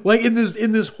 Like in this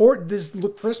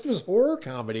Christmas horror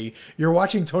comedy, you're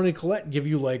watching Toni Collette give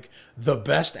you like the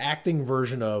best acting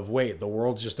version of the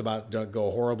world's just about to go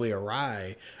horribly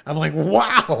awry. I'm like,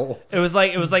 wow. It was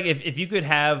like if you could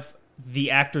have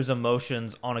the actor's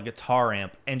emotions on a guitar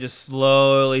amp and just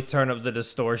slowly turn up the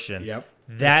distortion. Yep.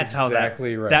 That's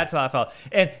exactly right. That's how I felt.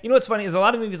 And you know what's funny is a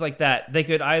lot of movies like that, they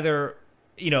could either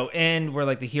end where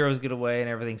like the heroes get away and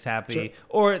everything's happy,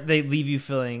 or they leave you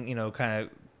feeling, kind of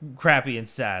crappy and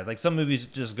sad. Like some movies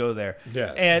just go there.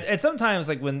 Yeah. And sometimes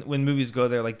like when movies go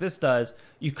there like this does,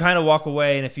 you kind of walk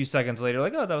away and a few seconds later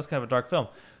like, oh, that was kind of a dark film.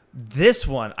 This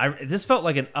one, this felt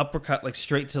like an uppercut, like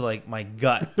straight to like my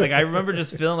gut. Like I remember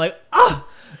just feeling like,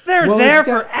 they're there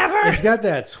forever. It's got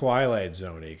that Twilight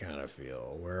Zone-y kind of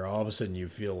feel where all of a sudden you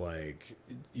feel like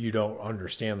you don't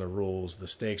understand the rules. The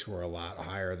stakes were a lot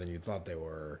higher than you thought they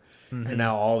were. Mm-hmm. And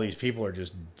now all these people are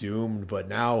just doomed. But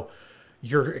now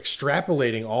you're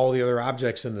extrapolating all the other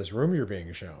objects in this room you're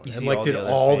being shown. And like, did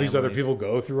all these other people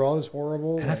go through all this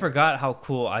horrible? And I forgot how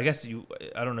cool, I guess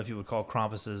I don't know if you would call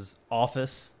Krampus's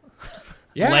office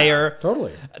yeah, layer.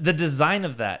 Totally. The design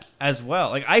of that as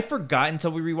well. Like I forgot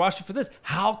until we rewatched it for this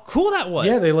how cool that was.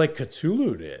 Yeah, they like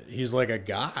Cthulhu'd it. He's like a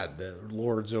god that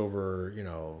lords over,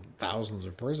 thousands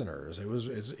of prisoners.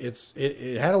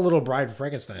 It had a little Bride of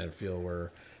Frankenstein feel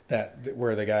where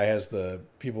the guy has the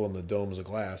people in the domes of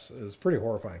glass. It's pretty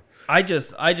horrifying. I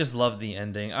just love the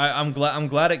ending. I'm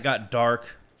glad it got dark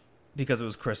because it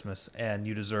was Christmas and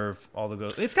you deserve all the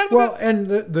good. It's kind of and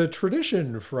the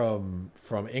tradition from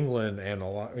England and a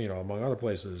lot, among other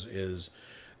places is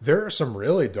there are some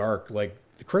really dark, like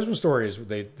the Christmas stories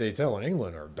they tell in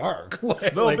England are dark.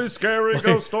 They'll be scary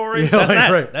ghost stories.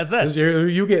 That's that.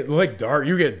 You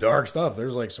get dark stuff.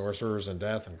 There's like sorcerers and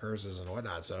death and curses and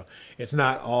whatnot. So it's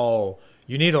not all.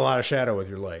 You need a lot of shadow with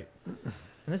your light. And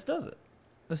this does it.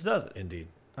 Indeed.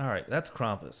 All right, that's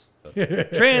Krampus.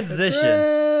 Transition.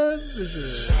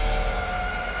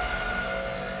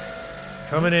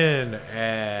 Coming in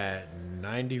at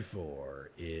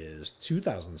 94 is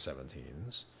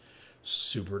 2017's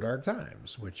Super Dark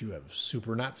Times, which you have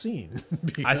super not seen.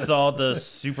 I saw the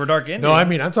super dark ending. No, I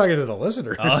mean, I'm talking to the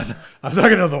listeners. I'm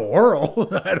talking to the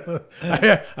world.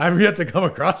 I'm yet to come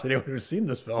across anyone who's seen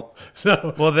this film.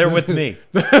 So, well, they're with me.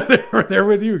 they're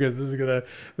with you because this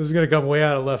is gonna come way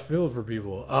out of left field for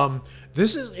people.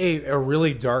 This is a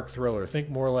really dark thriller. Think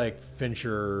more like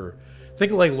Fincher.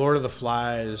 Think like Lord of the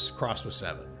Flies crossed with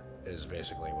Seven is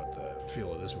basically what the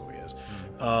feel of this movie is.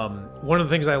 One of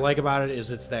the things I like about it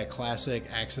is it's that classic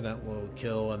accidental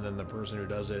kill, and then the person who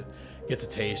does it gets a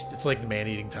taste. It's like the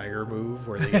man-eating tiger move,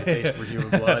 where they get a taste for human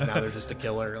blood. Now they're just a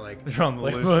killer. Like they're on the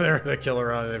loose. They're the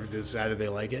killer. They've decided they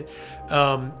like it.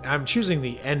 I'm choosing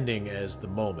the ending as the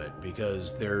moment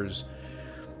because there's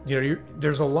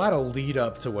a lot of lead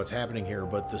up to what's happening here,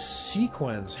 but the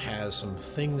sequence has some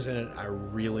things in it I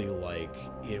really like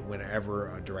it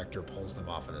whenever a director pulls them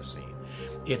off in a scene.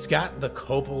 It's got the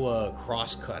Coppola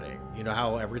cross-cutting. You know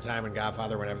how every time in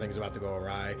Godfather when everything's about to go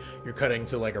awry, you're cutting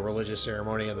to like a religious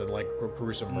ceremony and then like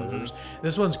gruesome murders.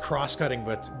 This one's cross-cutting,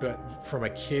 but from a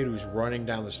kid who's running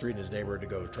down the street in his neighborhood to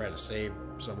go try to save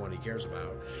someone he cares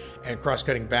about, and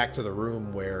cross-cutting back to the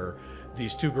room where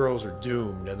these two girls are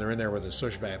doomed and they're in there with a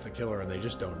sociopathic killer and they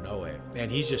just don't know it. And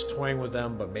he's just toying with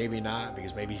them, but maybe not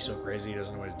because maybe he's so crazy he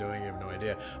doesn't know what he's doing. You have no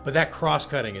idea. But that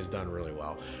cross-cutting is done really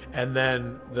well. And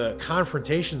then the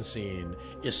confrontation scene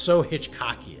is so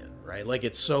Hitchcockian, right? Like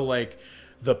it's so like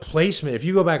the placement. If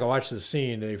you go back and watch the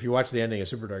scene, if you watch the ending of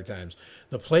Super Dark Times,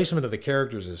 the placement of the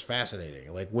characters is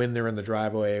fascinating. Like when they're in the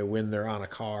driveway, when they're on a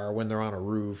car, when they're on a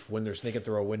roof, when they're sneaking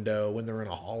through a window, when they're in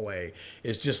a hallway.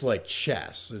 It's just like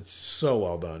chess. It's so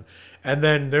well done. And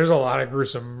then there's a lot of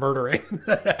gruesome murdering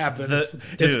that happens.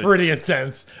 It's pretty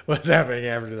intense what's happening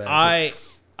after that.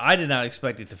 I did not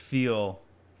expect it to feel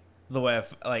the way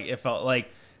it felt. Like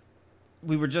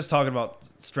we were just talking about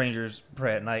Strangers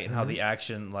Pray at Night and how the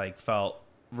action like felt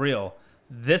real.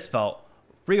 This felt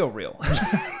real.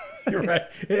 You're right.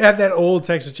 It had that old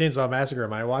Texas Chainsaw Massacre.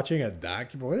 Am I watching a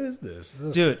doc? What is this?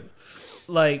 Dude,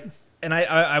 like, and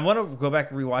I want to go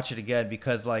back and rewatch it again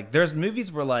because, like, there's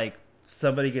movies where, like,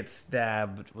 somebody gets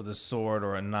stabbed with a sword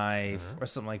or a knife or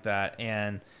something like that,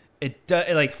 and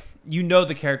like,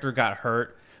 the character got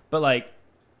hurt, but, like,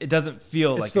 it doesn't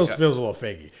feel like it still feels a little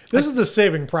fakey. This is the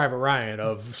Saving Private Ryan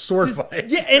of sword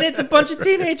fights. Yeah, and it's a bunch of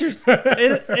teenagers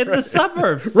in the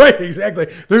suburbs. Right, exactly.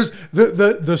 There's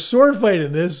the sword fight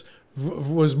in this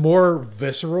was more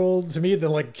visceral to me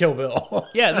than like Kill Bill.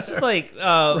 Yeah, this is like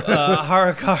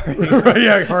Harakiri. Right,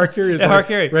 yeah, Harakiri is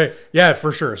Harakiri. Right, yeah,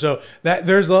 for sure. So that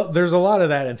there's a lot of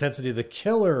that intensity. The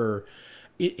killer,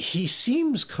 he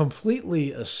seems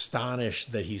completely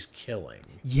astonished that he's killing.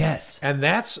 Yes. And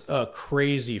that's a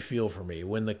crazy feel for me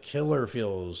when the killer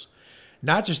feels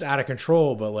not just out of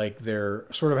control, but like they're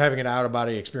sort of having an out of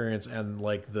body experience and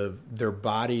like their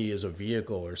body is a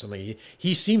vehicle or something.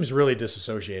 He seems really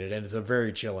disassociated, and it's a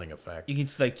very chilling effect. You can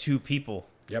see like two people.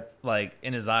 Yep. Like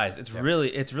in his eyes. It's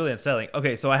really unsettling.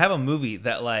 Okay, so I have a movie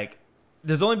that like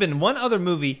there's only been one other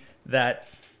movie that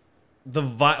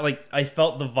I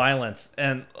felt the violence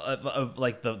and of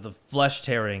like the flesh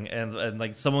tearing and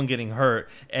like someone getting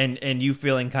hurt and you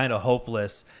feeling kind of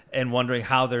hopeless and wondering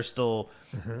how they're still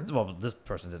well, this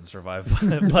person didn't survive,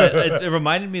 but it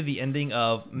reminded me of the ending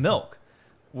of Milk,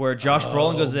 where Josh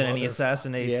Brolin goes in and he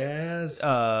assassinates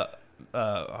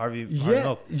Harvey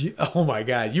Milk. Oh my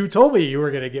God! You told me you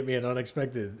were going to get me an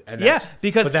unexpected. And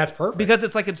but that's perfect because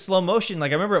it's like in slow motion.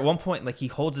 Like I remember at one point, like he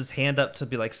holds his hand up to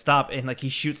be like stop, and like he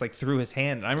shoots like through his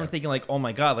hand. And I remember thinking like, oh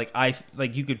my God,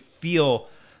 like you could feel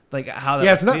like how that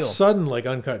it's not sudden like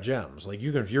Uncut Gems. Like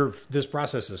this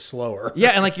process is slower.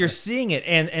 Yeah, and like you're seeing it,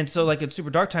 and so like in Super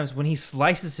Dark Times when he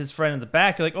slices his friend in the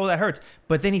back, you're like, oh, that hurts.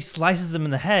 But then he slices him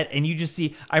in the head, and you just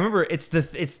see. I remember it's the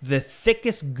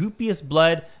thickest, goopiest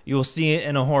blood you will see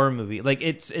in a horror movie. Like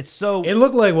it's so. It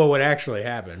looked like what would actually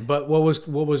happen, but what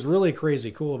was really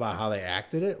crazy cool about how they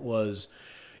acted it was,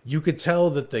 you could tell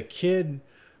that the kid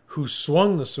who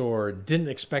swung the sword didn't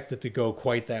expect it to go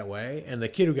quite that way, and the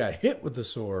kid who got hit with the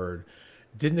sword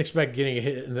didn't expect getting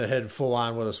hit in the head full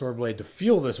on with a sword blade to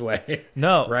feel this way.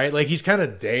 No, right? Like he's kind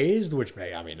of dazed, which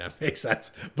that makes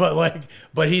sense. But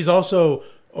he's also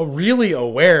really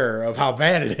aware of how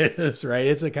bad it is. Right?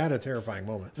 It's a kind of terrifying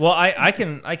moment. Well, I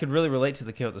can really relate to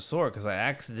the kid with the sword because I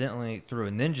accidentally threw a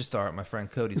ninja star at my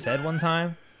friend Cody's head one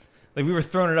time. Like we were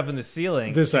throwing it up in the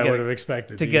ceiling. This I would have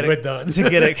expected to get it done. We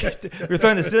were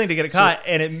throwing the ceiling to get it caught,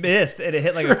 and it missed, and it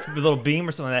hit like a little beam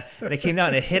or something like that, and it came down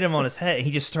and it hit him on his head, and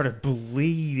he just started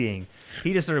bleeding.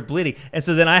 And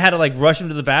so then I had to like rush him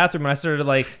to the bathroom, and I started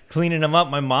like cleaning him up.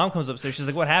 My mom comes upstairs. She's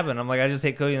like, "What happened?" I'm like, "I just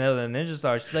hit Cody in the head with a ninja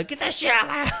star." She's like, "Get that shit out of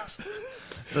my house."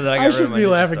 So that I shouldn't be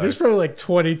laughing. Stars. There's probably like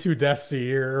 22 deaths a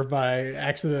year by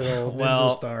accidental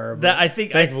ninja star. I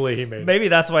think thankfully he made. Maybe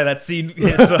that's why that scene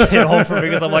hit home for me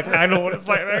because I'm like, I know what it's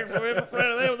like next to him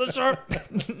with a sharp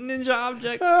ninja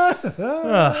object.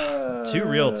 Too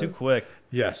real, too quick.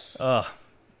 Yes.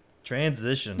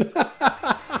 Transition.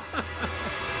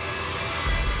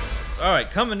 All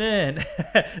right, coming in,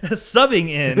 subbing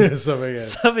in. We told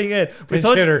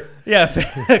you,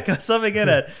 subbing in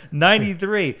at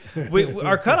 93.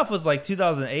 Our cutoff was like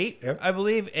 2008, I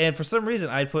believe, and for some reason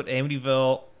I put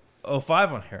Amityville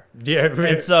 05 on here. Yeah,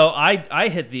 and so I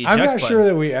hit the eject I'm not button. sure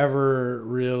that we ever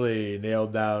really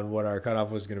nailed down what our cutoff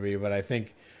was going to be, but I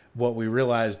think what we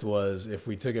realized was if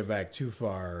we took it back too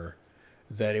far,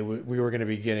 that we were going to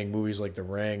be getting movies like The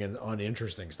Ring and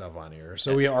uninteresting stuff on here.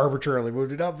 So we arbitrarily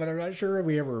moved it up, but I'm not sure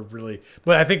we ever really...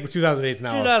 But I think 2008 is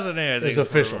now... 2008 is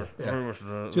official.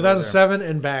 2007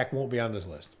 and back won't be on this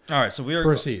list. All right, so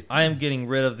Proceed. I am getting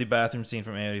rid of the bathroom scene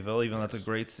from Amityville, even though that's a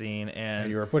great scene. And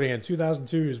you were putting in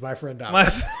 2002's My Friend Dom.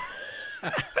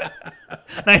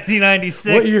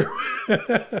 1996. What year?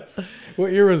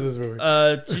 What year was this movie?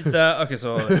 Okay,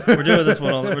 so we're doing this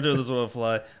one on the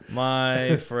fly.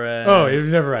 My Friend. Oh,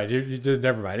 never mind. You did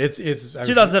never mind. It's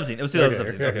 2017. It was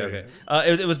 2017. Okay.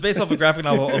 It was based off a graphic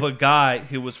novel of a guy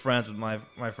who was friends with my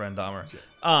friend Dahmer.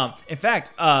 In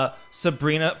fact,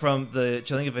 Sabrina from the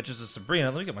Chilling Adventures of Sabrina.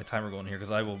 Let me get my timer going here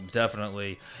because I will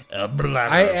definitely.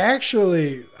 I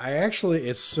actually,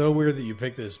 it's so weird that you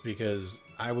picked this because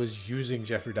I was using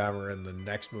Jeffrey Dahmer in the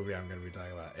next movie I'm going to be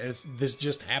talking about. And this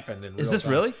just happened in real time. Is this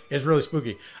really? It's really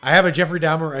spooky. I have a Jeffrey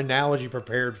Dahmer analogy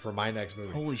prepared for my next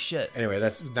movie. Holy shit. Anyway,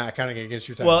 that's not counting against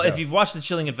your time. Well, if you've watched The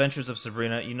Chilling Adventures of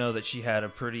Sabrina, you know that she had a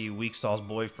pretty weak-sauce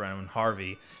boyfriend,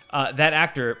 Harvey. That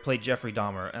actor played Jeffrey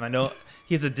Dahmer, and I know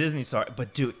he's a Disney star,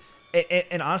 but dude,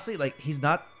 and honestly, like he's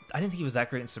not. I didn't think he was that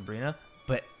great in Sabrina,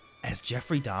 but as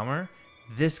Jeffrey Dahmer,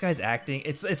 this guy's acting.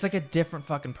 It's like a different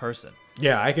fucking person.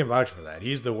 Yeah, I can vouch for that.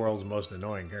 He's the world's most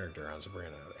annoying character on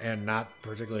Sabrina, and not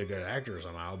particularly a good actor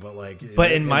somehow.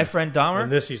 But in My Friend Dahmer, in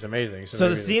this he's amazing. So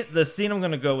the scene I'm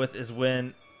gonna go with is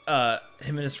when him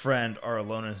and his friend are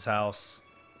alone in his house,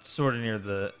 sort of near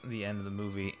the end of the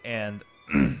movie, and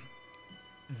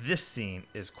this scene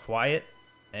is quiet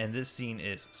and this scene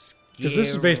is scary. Because this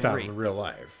is based on real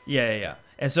life. Yeah.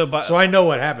 And so I know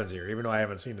what happens here, even though I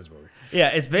haven't seen this movie. Yeah,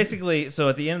 it's basically, so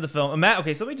at the end of the film,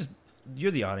 okay, so let me just,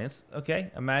 you're the audience, okay?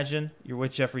 Imagine you're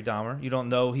with Jeffrey Dahmer. You don't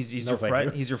know he's your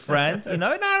friend. He's your friend.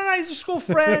 No, he's your school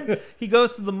friend. He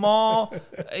goes to the mall.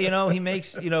 He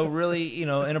makes really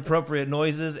inappropriate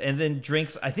noises, and then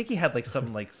drinks. I think he had like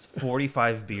something like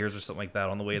 45 beers or something like that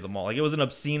on the way to the mall. Like it was an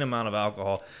obscene amount of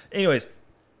alcohol. Anyways,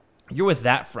 you're with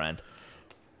that friend.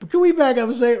 But can we back up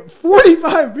and say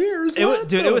 45 beers? It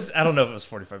was. I don't know if it was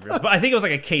 45 beers, but I think it was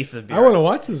like a case of beer. I want to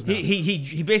watch this now.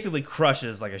 He basically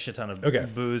crushes like a shit ton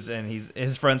of booze, and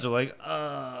his friends are like,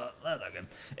 that's not good.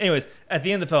 Anyways, at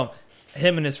the end of the film,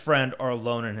 him and his friend are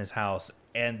alone in his house,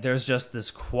 and there's just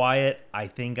this quiet, I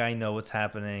think I know what's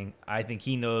happening. I think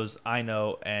he knows I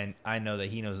know, and I know that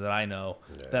he knows that I know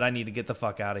that I need to get the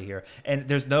fuck out of here. And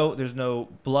there's no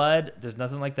blood, there's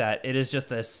nothing like that. It is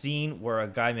just a scene where a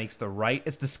guy makes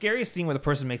it's the scariest scene where the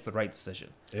person makes the right decision.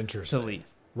 Interesting. To leave.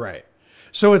 Right.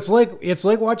 So it's like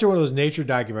watching one of those nature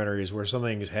documentaries where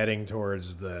something's heading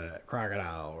towards the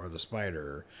crocodile or the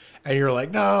spider, and you're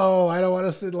like, no, I don't want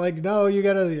to sit. Like, no, you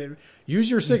gotta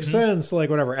use your sixth sense, like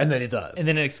whatever, and then it does, and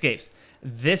then it escapes.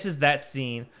 This is that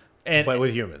scene, but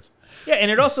with humans. Yeah,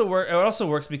 and it also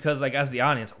works because, like, as the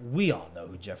audience, we all know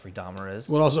who Jeffrey Dahmer is.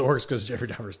 Well, it also works because Jeffrey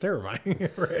Dahmer is terrifying,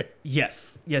 right? Yes,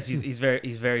 he's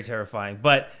very terrifying.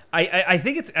 But I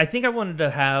think I wanted to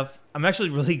have. I'm actually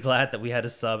really glad that we had a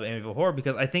sub Amityville Horror,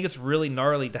 because I think it's really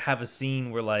gnarly to have a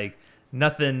scene where like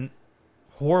nothing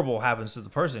horrible happens to the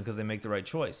person because they make the right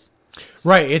choice.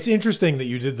 Right. It's interesting that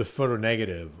you did the photo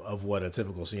negative of what a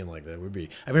typical scene like that would be.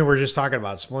 I mean, we're just talking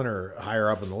about Splinter higher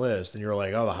up in the list, and you're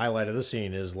like, oh, the highlight of this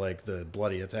scene is like the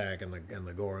bloody attack and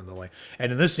the gore and the like.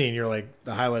 And in this scene, you're like,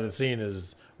 the highlight of the scene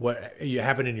is what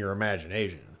happened in your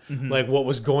imagination, like what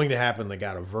was going to happen that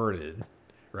got averted.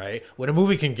 Right. When a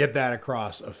movie can get that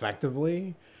across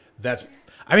effectively, let's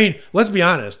be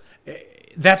honest.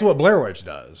 That's what Blair Witch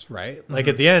does, right? Like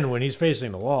at the end when he's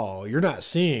facing the wall, you're not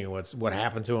seeing what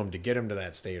happened to him to get him to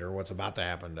that state or what's about to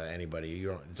happen to anybody.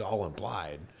 It's all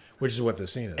implied, which is what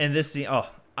this scene is. And this scene,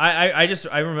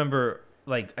 I remember,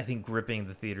 like, I think gripping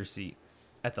the theater seat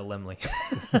at the Lemley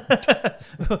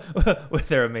with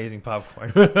their amazing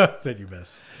popcorn. That you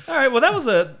miss. All right, well that was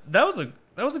a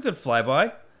good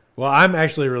flyby. Well, I'm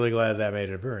actually really glad that made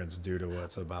an appearance due to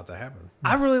what's about to happen.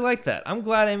 I really like that. I'm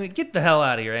glad get the hell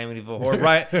out of here, Amityville Horror.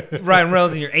 Ryan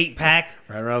Reynolds in your 8-pack.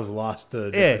 Ryan Reynolds lost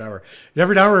to Jeffrey Dahmer.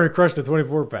 Jeffrey Dahmer crushed a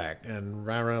 24-pack, and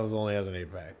Ryan Reynolds only has an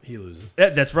 8-pack. He loses.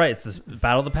 That's right. It's the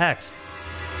battle of the packs.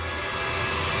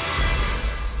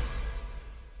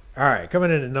 All right,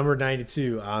 coming in at number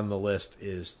 92 on the list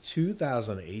is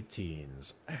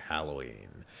 2018's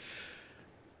Halloween.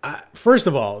 First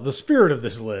of all, the spirit of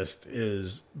this list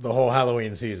is the whole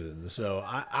Halloween season. So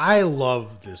I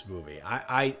love this movie.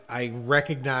 I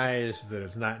recognize that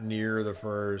it's not near the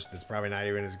first. It's probably not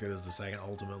even as good as the second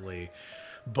ultimately.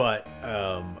 But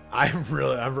I'm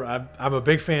a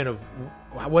big fan of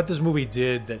what this movie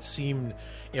did that seemed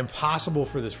impossible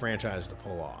for this franchise to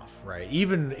pull off, right?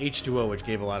 Even H2O, which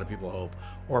gave a lot of people hope,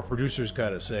 or Producer's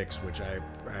Cut of 6, which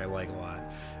I like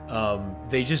a lot.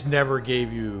 They just never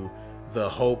gave you the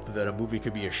hope that a movie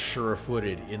could be as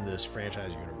sure-footed in this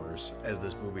franchise universe as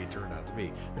this movie turned out to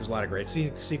be. There's a lot of great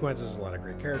sequences, a lot of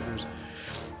great characters,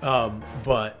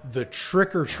 but the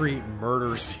trick-or-treat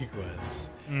murder sequence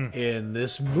in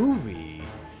this movie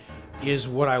is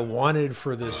what I wanted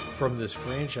from this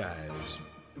franchise.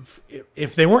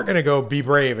 If they weren't going to go be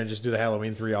brave and just do the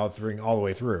Halloween 3 all the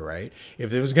way through, right?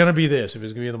 If it was going to be this, if it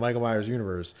was going to be in the Michael Myers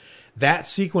universe, that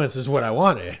sequence is what I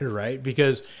wanted, right?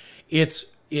 Because it's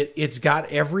got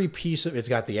every piece of it's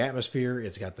got the atmosphere,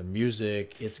 it's got the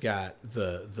music, it's got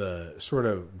the sort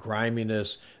of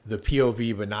griminess, the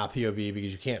POV but not POV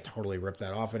because you can't totally rip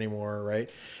that off anymore, right?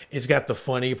 It's got the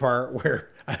funny part where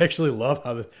I actually love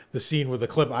how the scene with the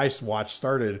clip I watched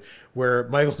started, where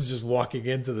Michael's just walking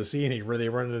into the scene where they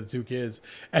run into two kids,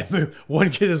 and the one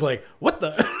kid is like, "What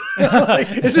the?"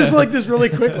 Like, it's just like this really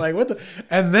quick, like what the,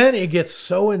 and then it gets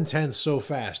so intense so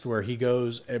fast where he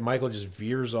goes and Michael just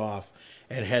veers off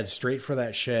and heads straight for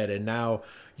that shed, and now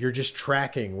you're just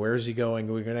tracking where is he going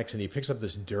next, and he picks up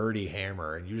this dirty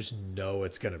hammer, and you just know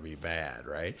it's going to be bad,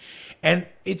 right? And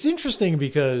it's interesting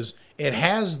because it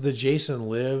has the Jason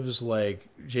Lives, like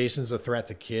Jason's a threat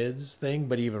to kids thing,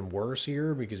 but even worse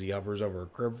here because he hovers over a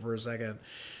crib for a second,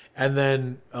 and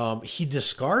then he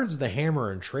discards the hammer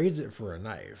and trades it for a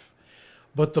knife.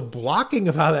 But the blocking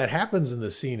of how that happens in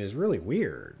the scene is really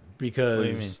weird because. What do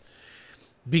you mean?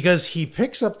 Because he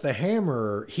picks up the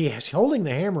hammer, he's holding the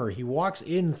hammer, he walks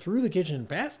in through the kitchen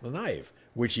past the knife,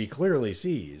 which he clearly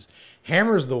sees,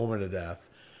 hammers the woman to death,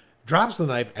 drops the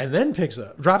knife, and then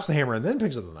drops the hammer and then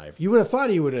picks up the knife. You would have thought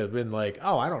he would have been like,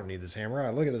 "Oh, I don't need this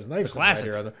hammer. Look at this knife." The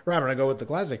classic. Right, I'm gonna go with the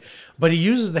classic. But he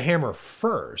uses the hammer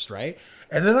first, right?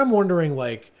 And then I'm wondering,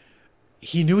 like,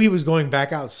 he knew he was going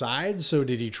back outside, so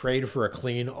did he trade for a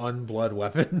clean, unblood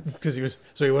weapon? Because he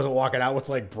wasn't walking out with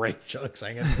like brake chunks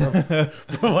hanging from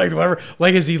like whatever.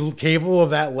 Like, is he capable of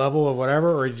that level of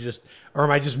whatever, or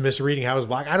am I just misreading how it was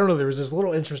blocked? I don't know. There was this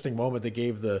little interesting moment that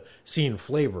gave the scene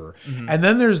flavor, and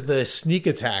then there's the sneak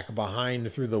attack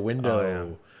behind through the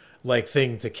window. Like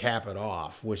thing to cap it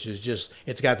off, which is just,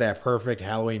 it's got that perfect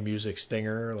Halloween music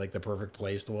stinger, like the perfect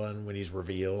placed one when he's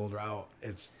revealed. Oh,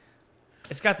 it's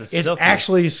got the it's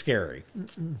actually scary,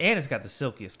 and it's got the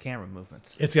silkiest camera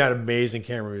movements. It's got amazing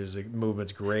camera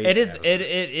movements. Great. It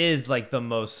is like the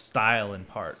most styling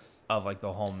part of like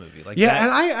the whole movie. Like, yeah,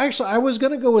 and I was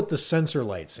gonna go with the sensor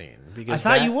light scene because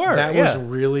I thought you were. That was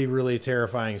really, really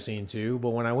terrifying scene too.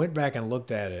 But when I went back and looked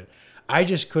at it, I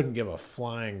just couldn't give a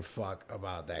flying fuck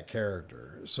about that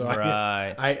character. So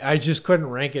I just couldn't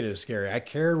rank it as scary. I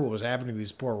cared what was happening to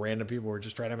these poor random people who were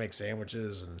just trying to make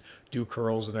sandwiches and do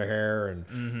curls in their hair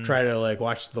and try to like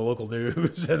watch the local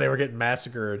news, and they were getting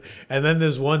massacred. And then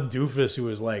this one doofus who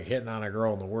was like hitting on a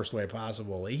girl in the worst way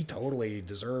possible. He totally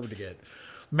deserved to get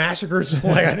massacred. So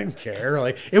like, I didn't care.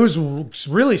 Like, it was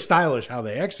really stylish how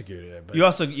they executed it. But you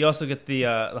also get the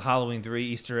Halloween 3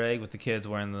 Easter egg with the kids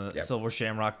wearing the silver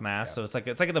shamrock mask. So it's like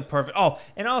the perfect. Oh,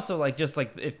 and also like just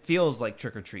like it feels like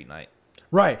trick or treat night.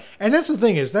 Right, and that's the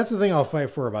thing I'll fight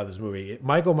for about this movie.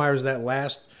 Michael Myers, that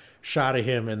last shot of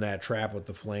him in that trap with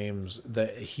the flames,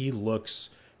 that he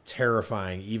looks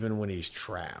terrifying even when he's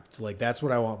trapped. Like, that's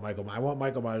what I want I want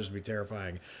Michael Myers to be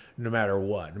terrifying no matter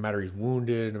what. No matter he's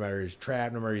wounded, no matter he's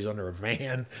trapped, no matter he's under a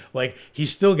van. Like,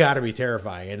 he's still got to be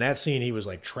terrifying. In that scene, he was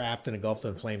like trapped and engulfed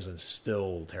in flames and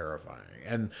still terrifying.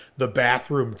 And the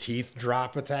bathroom teeth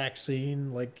drop attack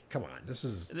scene, like, come on,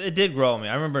 it did grow on me.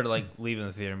 I remember like leaving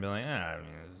the theater and being like, I mean,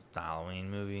 it's a Halloween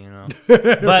movie, you know.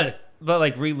 But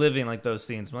like reliving like those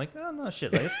scenes, I'm like, oh no,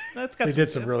 shit, like that's got. They did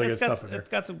some really good stuff in there. It's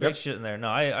got some great shit in there. No,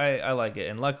 I like it,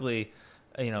 and luckily,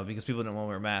 you know, because people didn't want to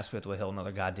wear masks, we have to wait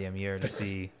another goddamn year to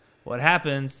see what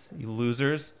happens. You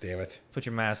losers! Damn it! Put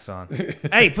your masks on.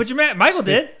 Hey, put your mask. Michael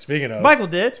did.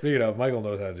 Michael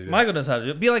knows how to do that. Michael knows how to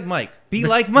do it. Be like Mike. Be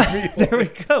like Mike. There we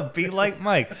go. Be like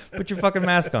Mike. Put your fucking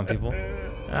mask on, people.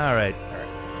 All right.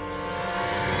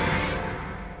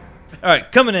 All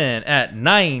right. Coming in at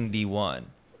 91.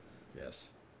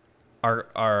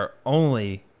 Our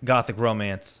only gothic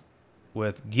romance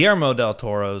with Guillermo del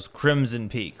Toro's Crimson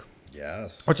Peak.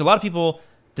 Yes. Which a lot of people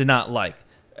did not like.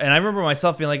 And I remember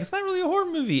myself being like, it's not really a horror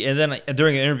movie. And then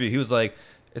during an interview, he was like,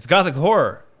 it's gothic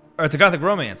horror, or it's a gothic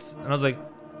romance. And I was like,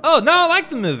 oh, no, I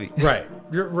like the movie. Right.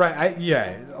 You're right.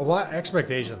 A lot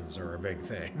expectations are a big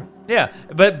thing. Yeah.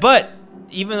 But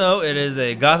even though it is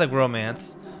a gothic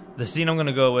romance, the scene I'm going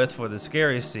to go with for the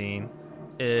scariest scene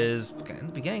is in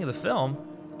the beginning of the film.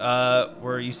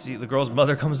 Where you see the girl's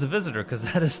mother comes to visit her, because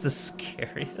that is the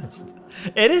scariest.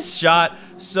 It is shot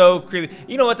so creepy.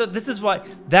 You know what? This is why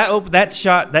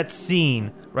that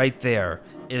scene right there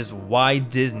is why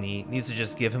Disney needs to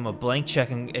just give him a blank check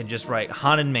and just write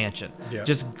Haunted Mansion. Yeah.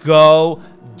 Just go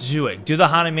do it. Do the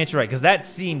Haunted Mansion right, because that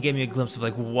scene gave me a glimpse of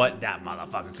like what that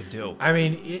motherfucker could do. I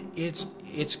mean,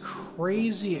 it's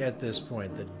crazy at this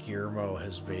point that Guillermo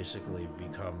has basically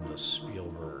become the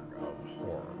Spielberg of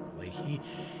horror. Like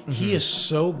he is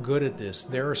so good at this.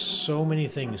 There are so many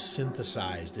things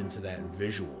synthesized into that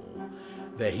visual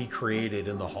that he created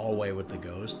in the hallway with the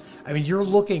ghost. I mean, you're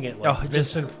looking at like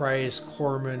Vincent Price,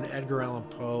 Corman, Edgar Allan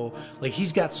Poe. Like,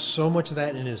 he's got so much of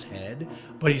that in his head,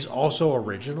 but he's also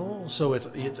original. So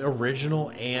it's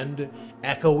original and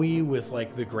echoey with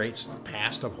like the great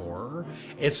past of horror.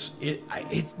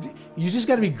 You just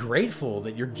got to be grateful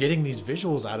that you're getting these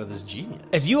visuals out of this genius.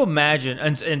 If you imagine,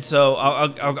 and so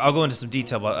I'll go into some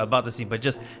detail about the scene, but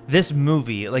just this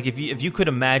movie, like if you could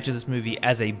imagine this movie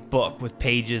as a book with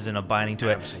pages and a binding to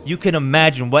it, you can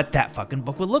imagine what that fucking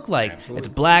book would look like. Absolutely. It's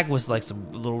black with like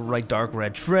some little like dark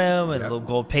red trim and little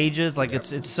gold pages. Like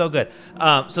it's so good.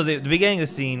 So the beginning of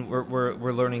the scene,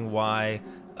 we're learning why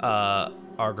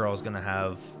our girl is gonna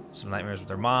have some nightmares with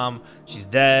her mom. She's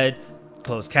dead.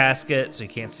 Closed casket, so you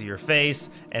can't see her face,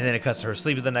 and then it cuts to her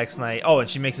sleeping the next night. Oh, and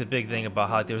she makes a big thing about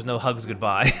how there was no hugs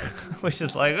goodbye, which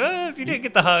is like, if you didn't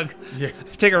get the hug,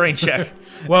 take a rain check.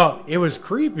 Well, it was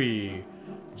creepy,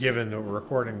 given that we're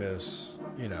recording this,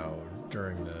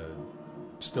 during the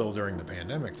still during the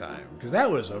pandemic time, because that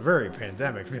was a very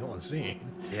pandemic feeling scene.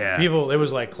 Yeah. People, it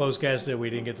was like close casted. We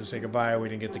didn't get to say goodbye. We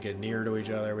didn't get to get near to each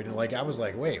other. We didn't I was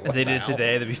like, wait, what If they the did it hell?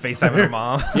 today, they'd be FaceTiming their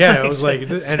mom. Yeah, it was like,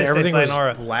 and Say everything was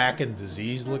sayonara. black and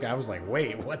diseased. Look, I was like,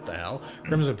 wait, what the hell?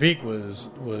 Crimson Peak was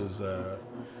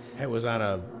on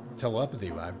a telepathy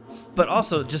vibe. But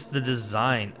also just the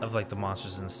design of like the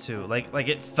monsters in this too. Like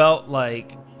it felt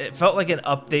like an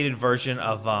updated version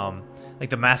of like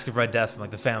the Mask of Red Death from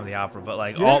like the Phantom of the Opera, but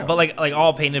like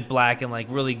all painted black and like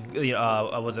really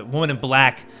was it Woman in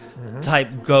Black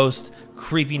type ghost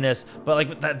creepiness, but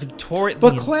like that Victorian,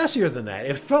 but classier than that.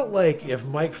 It felt like if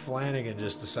Mike Flanagan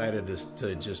just decided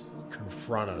to just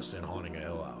confront us in Haunting a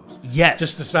Hill House. Yes.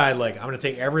 Just decide like, I'm going to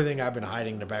take everything I've been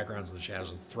hiding in the backgrounds of the shadows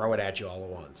and throw it at you all at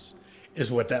once. Is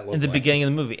what that looked in the like. beginning of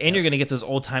the movie, and you're gonna get those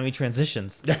old timey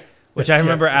transitions. Which I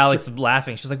remember Alex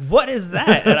laughing. She was like, "What is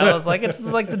that?" And I was like, "It's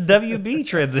like the WB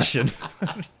transition."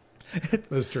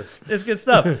 That's true. It's good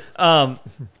stuff.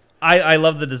 I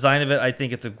love the design of it. I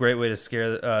think it's a great way to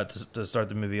scare to start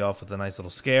the movie off with a nice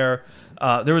little scare.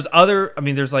 There's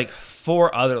like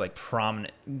 4 other like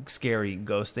prominent scary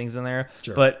ghost things in there,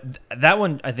 sure. But that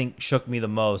one I think shook me the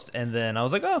most. And then I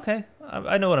was like, oh, okay,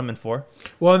 I know what I'm in for.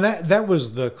 Well, and that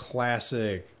was the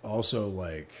classic, also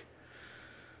like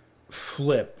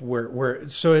flip where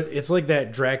so it's like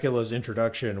that Dracula's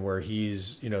introduction where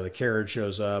he's, the carriage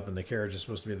shows up and the carriage is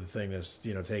supposed to be the thing that's,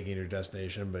 taking you to your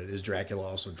destination, but is Dracula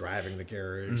also driving the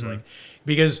carriage? Like,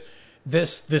 because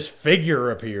this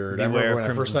figure appeared. Beware, I remember when I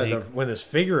Crimson first saw Peak. when this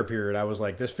figure appeared, I was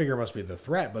like, this figure must be the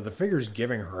threat, but the figure's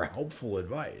giving her helpful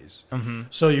advice.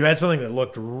 So you had something that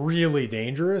looked really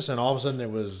dangerous, and all of a sudden it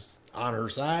was on her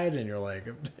side, and you're like,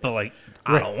 But like,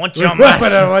 I don't want you on my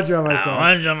but I want you on my I side.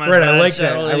 want you on my Right, side, I like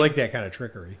that. Shirley. I like that kind of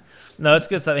trickery. No, it's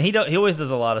good stuff. And he always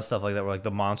does a lot of stuff like that, where like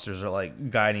the monsters are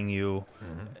like guiding you,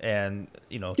 and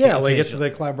Yeah, like it's the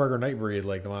Clive Barker Nightbreed.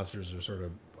 Like the monsters are sort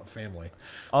of a family.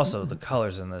 Also, the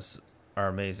colors in this are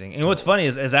amazing. And what's funny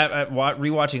is that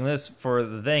rewatching this for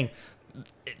the thing,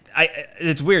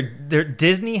 it's weird.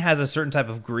 Disney has a certain type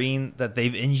of green that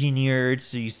they've engineered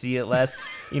so you see it less.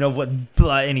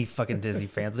 Any fucking Disney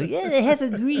fans are like, yeah, it has a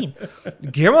green.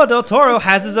 Guillermo del Toro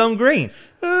has his own green.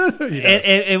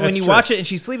 And when you watch it and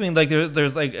she's sleeping, like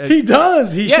there's like he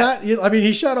does. He shot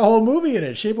a whole movie in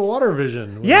it, Shape of Water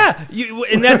vision. Yeah,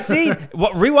 in that scene,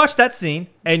 rewatch that scene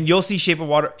and you'll see Shape of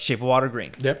Water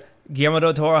green. Yep. Guillermo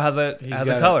del Toro has a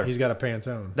color. He's got a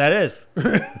Pantone. That is.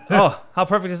 Oh, how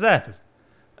perfect is that?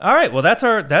 All right, well that's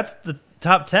the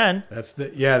top 10. That's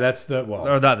the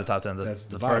Or not the top 10. That's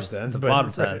the bottom 10. The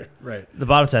bottom 10. Right. The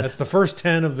bottom 10. That's the first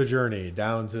 10 of the journey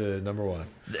down to number 1.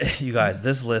 You guys,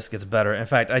 this list gets better. In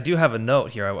fact, I do have a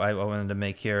note here I wanted to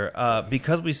make here.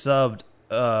 Because we subbed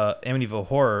Amityville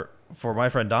Horror for my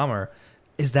friend Dahmer,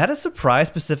 is that a surprise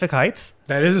Pacific Heights?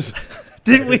 That is.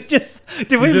 Did we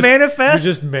manifest? We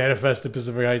just manifested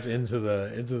Pacific Heights into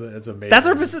the. It's amazing.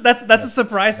 That's a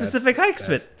surprise Pacific Heights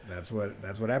fit. That's what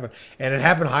happened, and it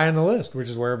happened high on the list, which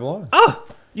is where it belongs. Oh,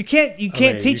 you can't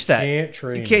teach that.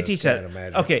 You can't teach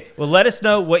that. Okay, well, let us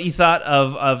know what you thought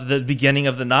of the beginning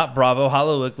of the Not Bravo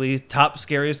Hollow Weekly top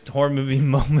scariest horror movie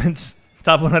moments.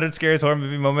 Top 100 scariest horror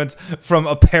movie moments from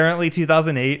apparently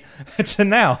 2008 to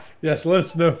now. Yes, let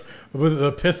us know with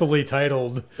the pithily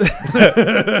titled.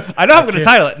 I know I'm going to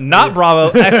title it. Not Bravo! !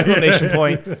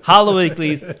 Hollow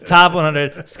Weekly's top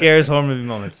 100 scariest horror movie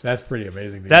moments. That's pretty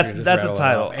amazing. That's the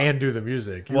title. And do the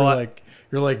music.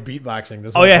 You're like beatboxing.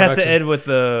 This it has to end with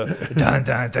the dun,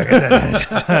 dun, dun,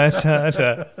 dun,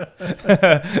 dun,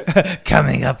 dun.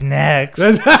 Coming up next.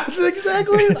 That's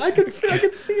exactly. I can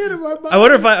see it in my mind.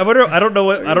 I don't know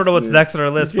what's next on our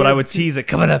list, but I would tease it.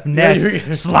 Coming up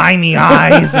next, slimy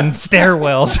eyes and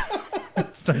stairwells.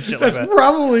 Some shit like that. That's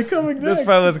probably coming next. That's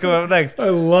probably what's coming up next. I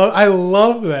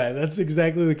love that. That's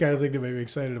exactly the kind of thing that made me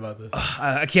excited about this.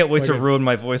 I can't wait to ruin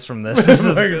my voice from this. This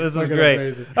is great.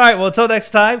 Amazing. All right, well, until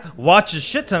next time, watch a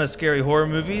shit ton of scary horror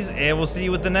movies, and we'll see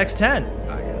you with the next 10.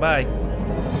 Bye, guys. Bye.